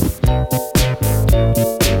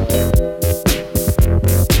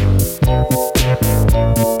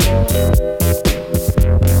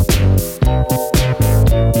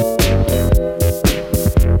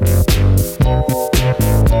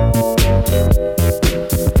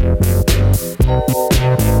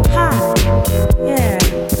 Hi. Yeah.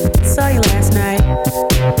 Saw you last night.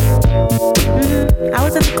 I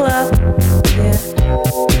was at the club. Yeah.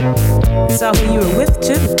 Saw who you were with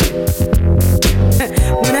too.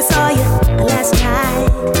 When I saw you last night,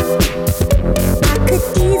 I could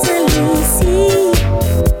easily see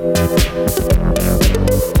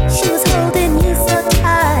she was holding you so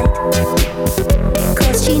tight,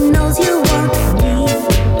 'cause she knows you want me.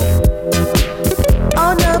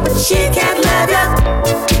 Oh no, but she can't love you.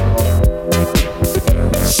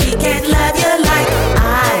 She can't love you like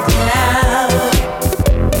I do.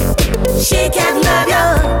 She can't love you.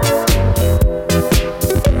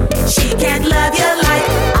 She can't love you like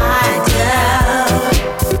I do.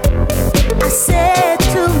 I said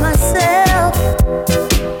to myself,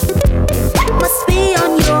 must be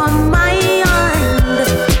on your mind.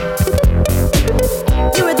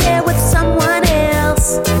 You were there with someone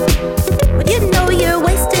else, but you know you're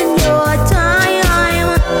wasting your time.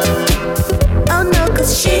 Oh no,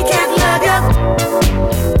 'cause she can't love you.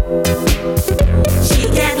 She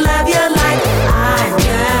can't love you like I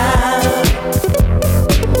do.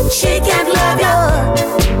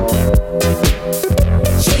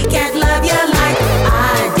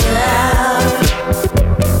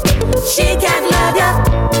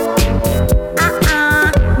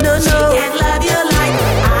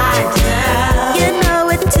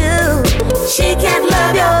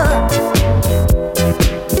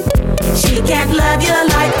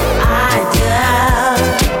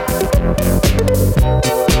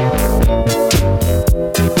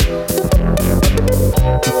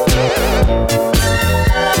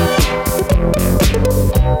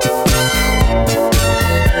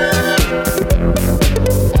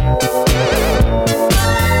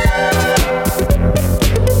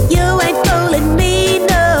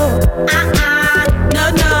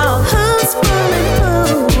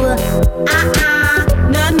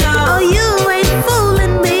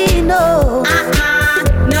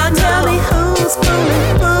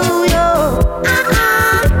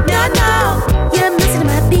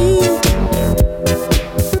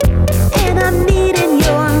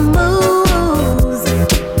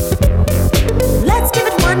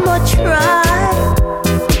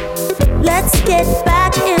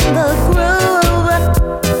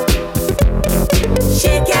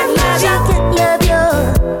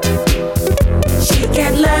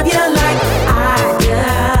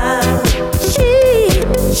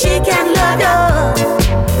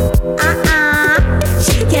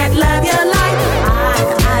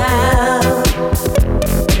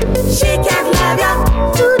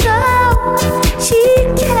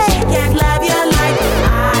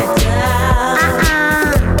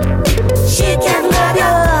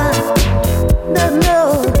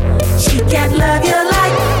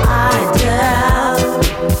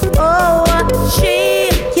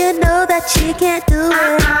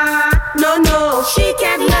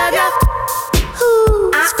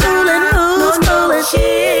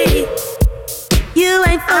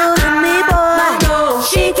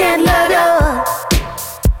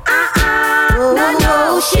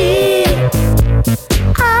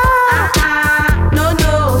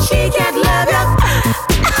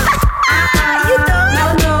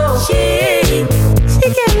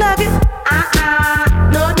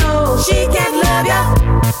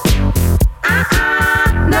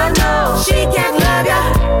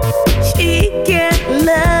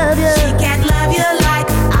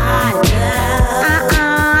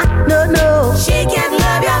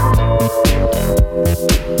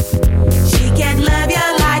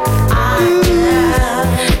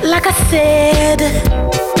 said,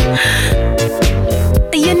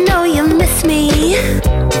 you know you miss me.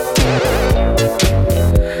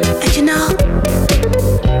 And you know,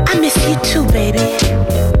 I miss you too, baby.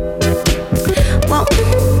 Well,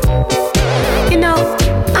 you know,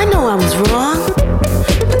 I know I was wrong.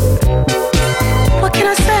 But what can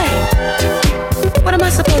I say? What am I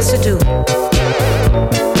supposed to do?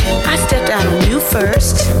 I stepped out on you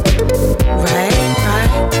first. Right.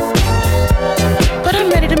 But I'm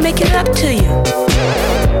ready to make it up to you.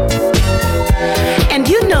 And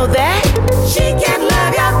you know that she can't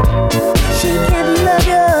love you. She can't love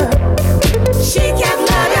you. She can't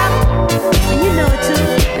love you. And you know it too.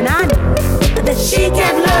 And I know that she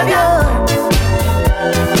can't love you.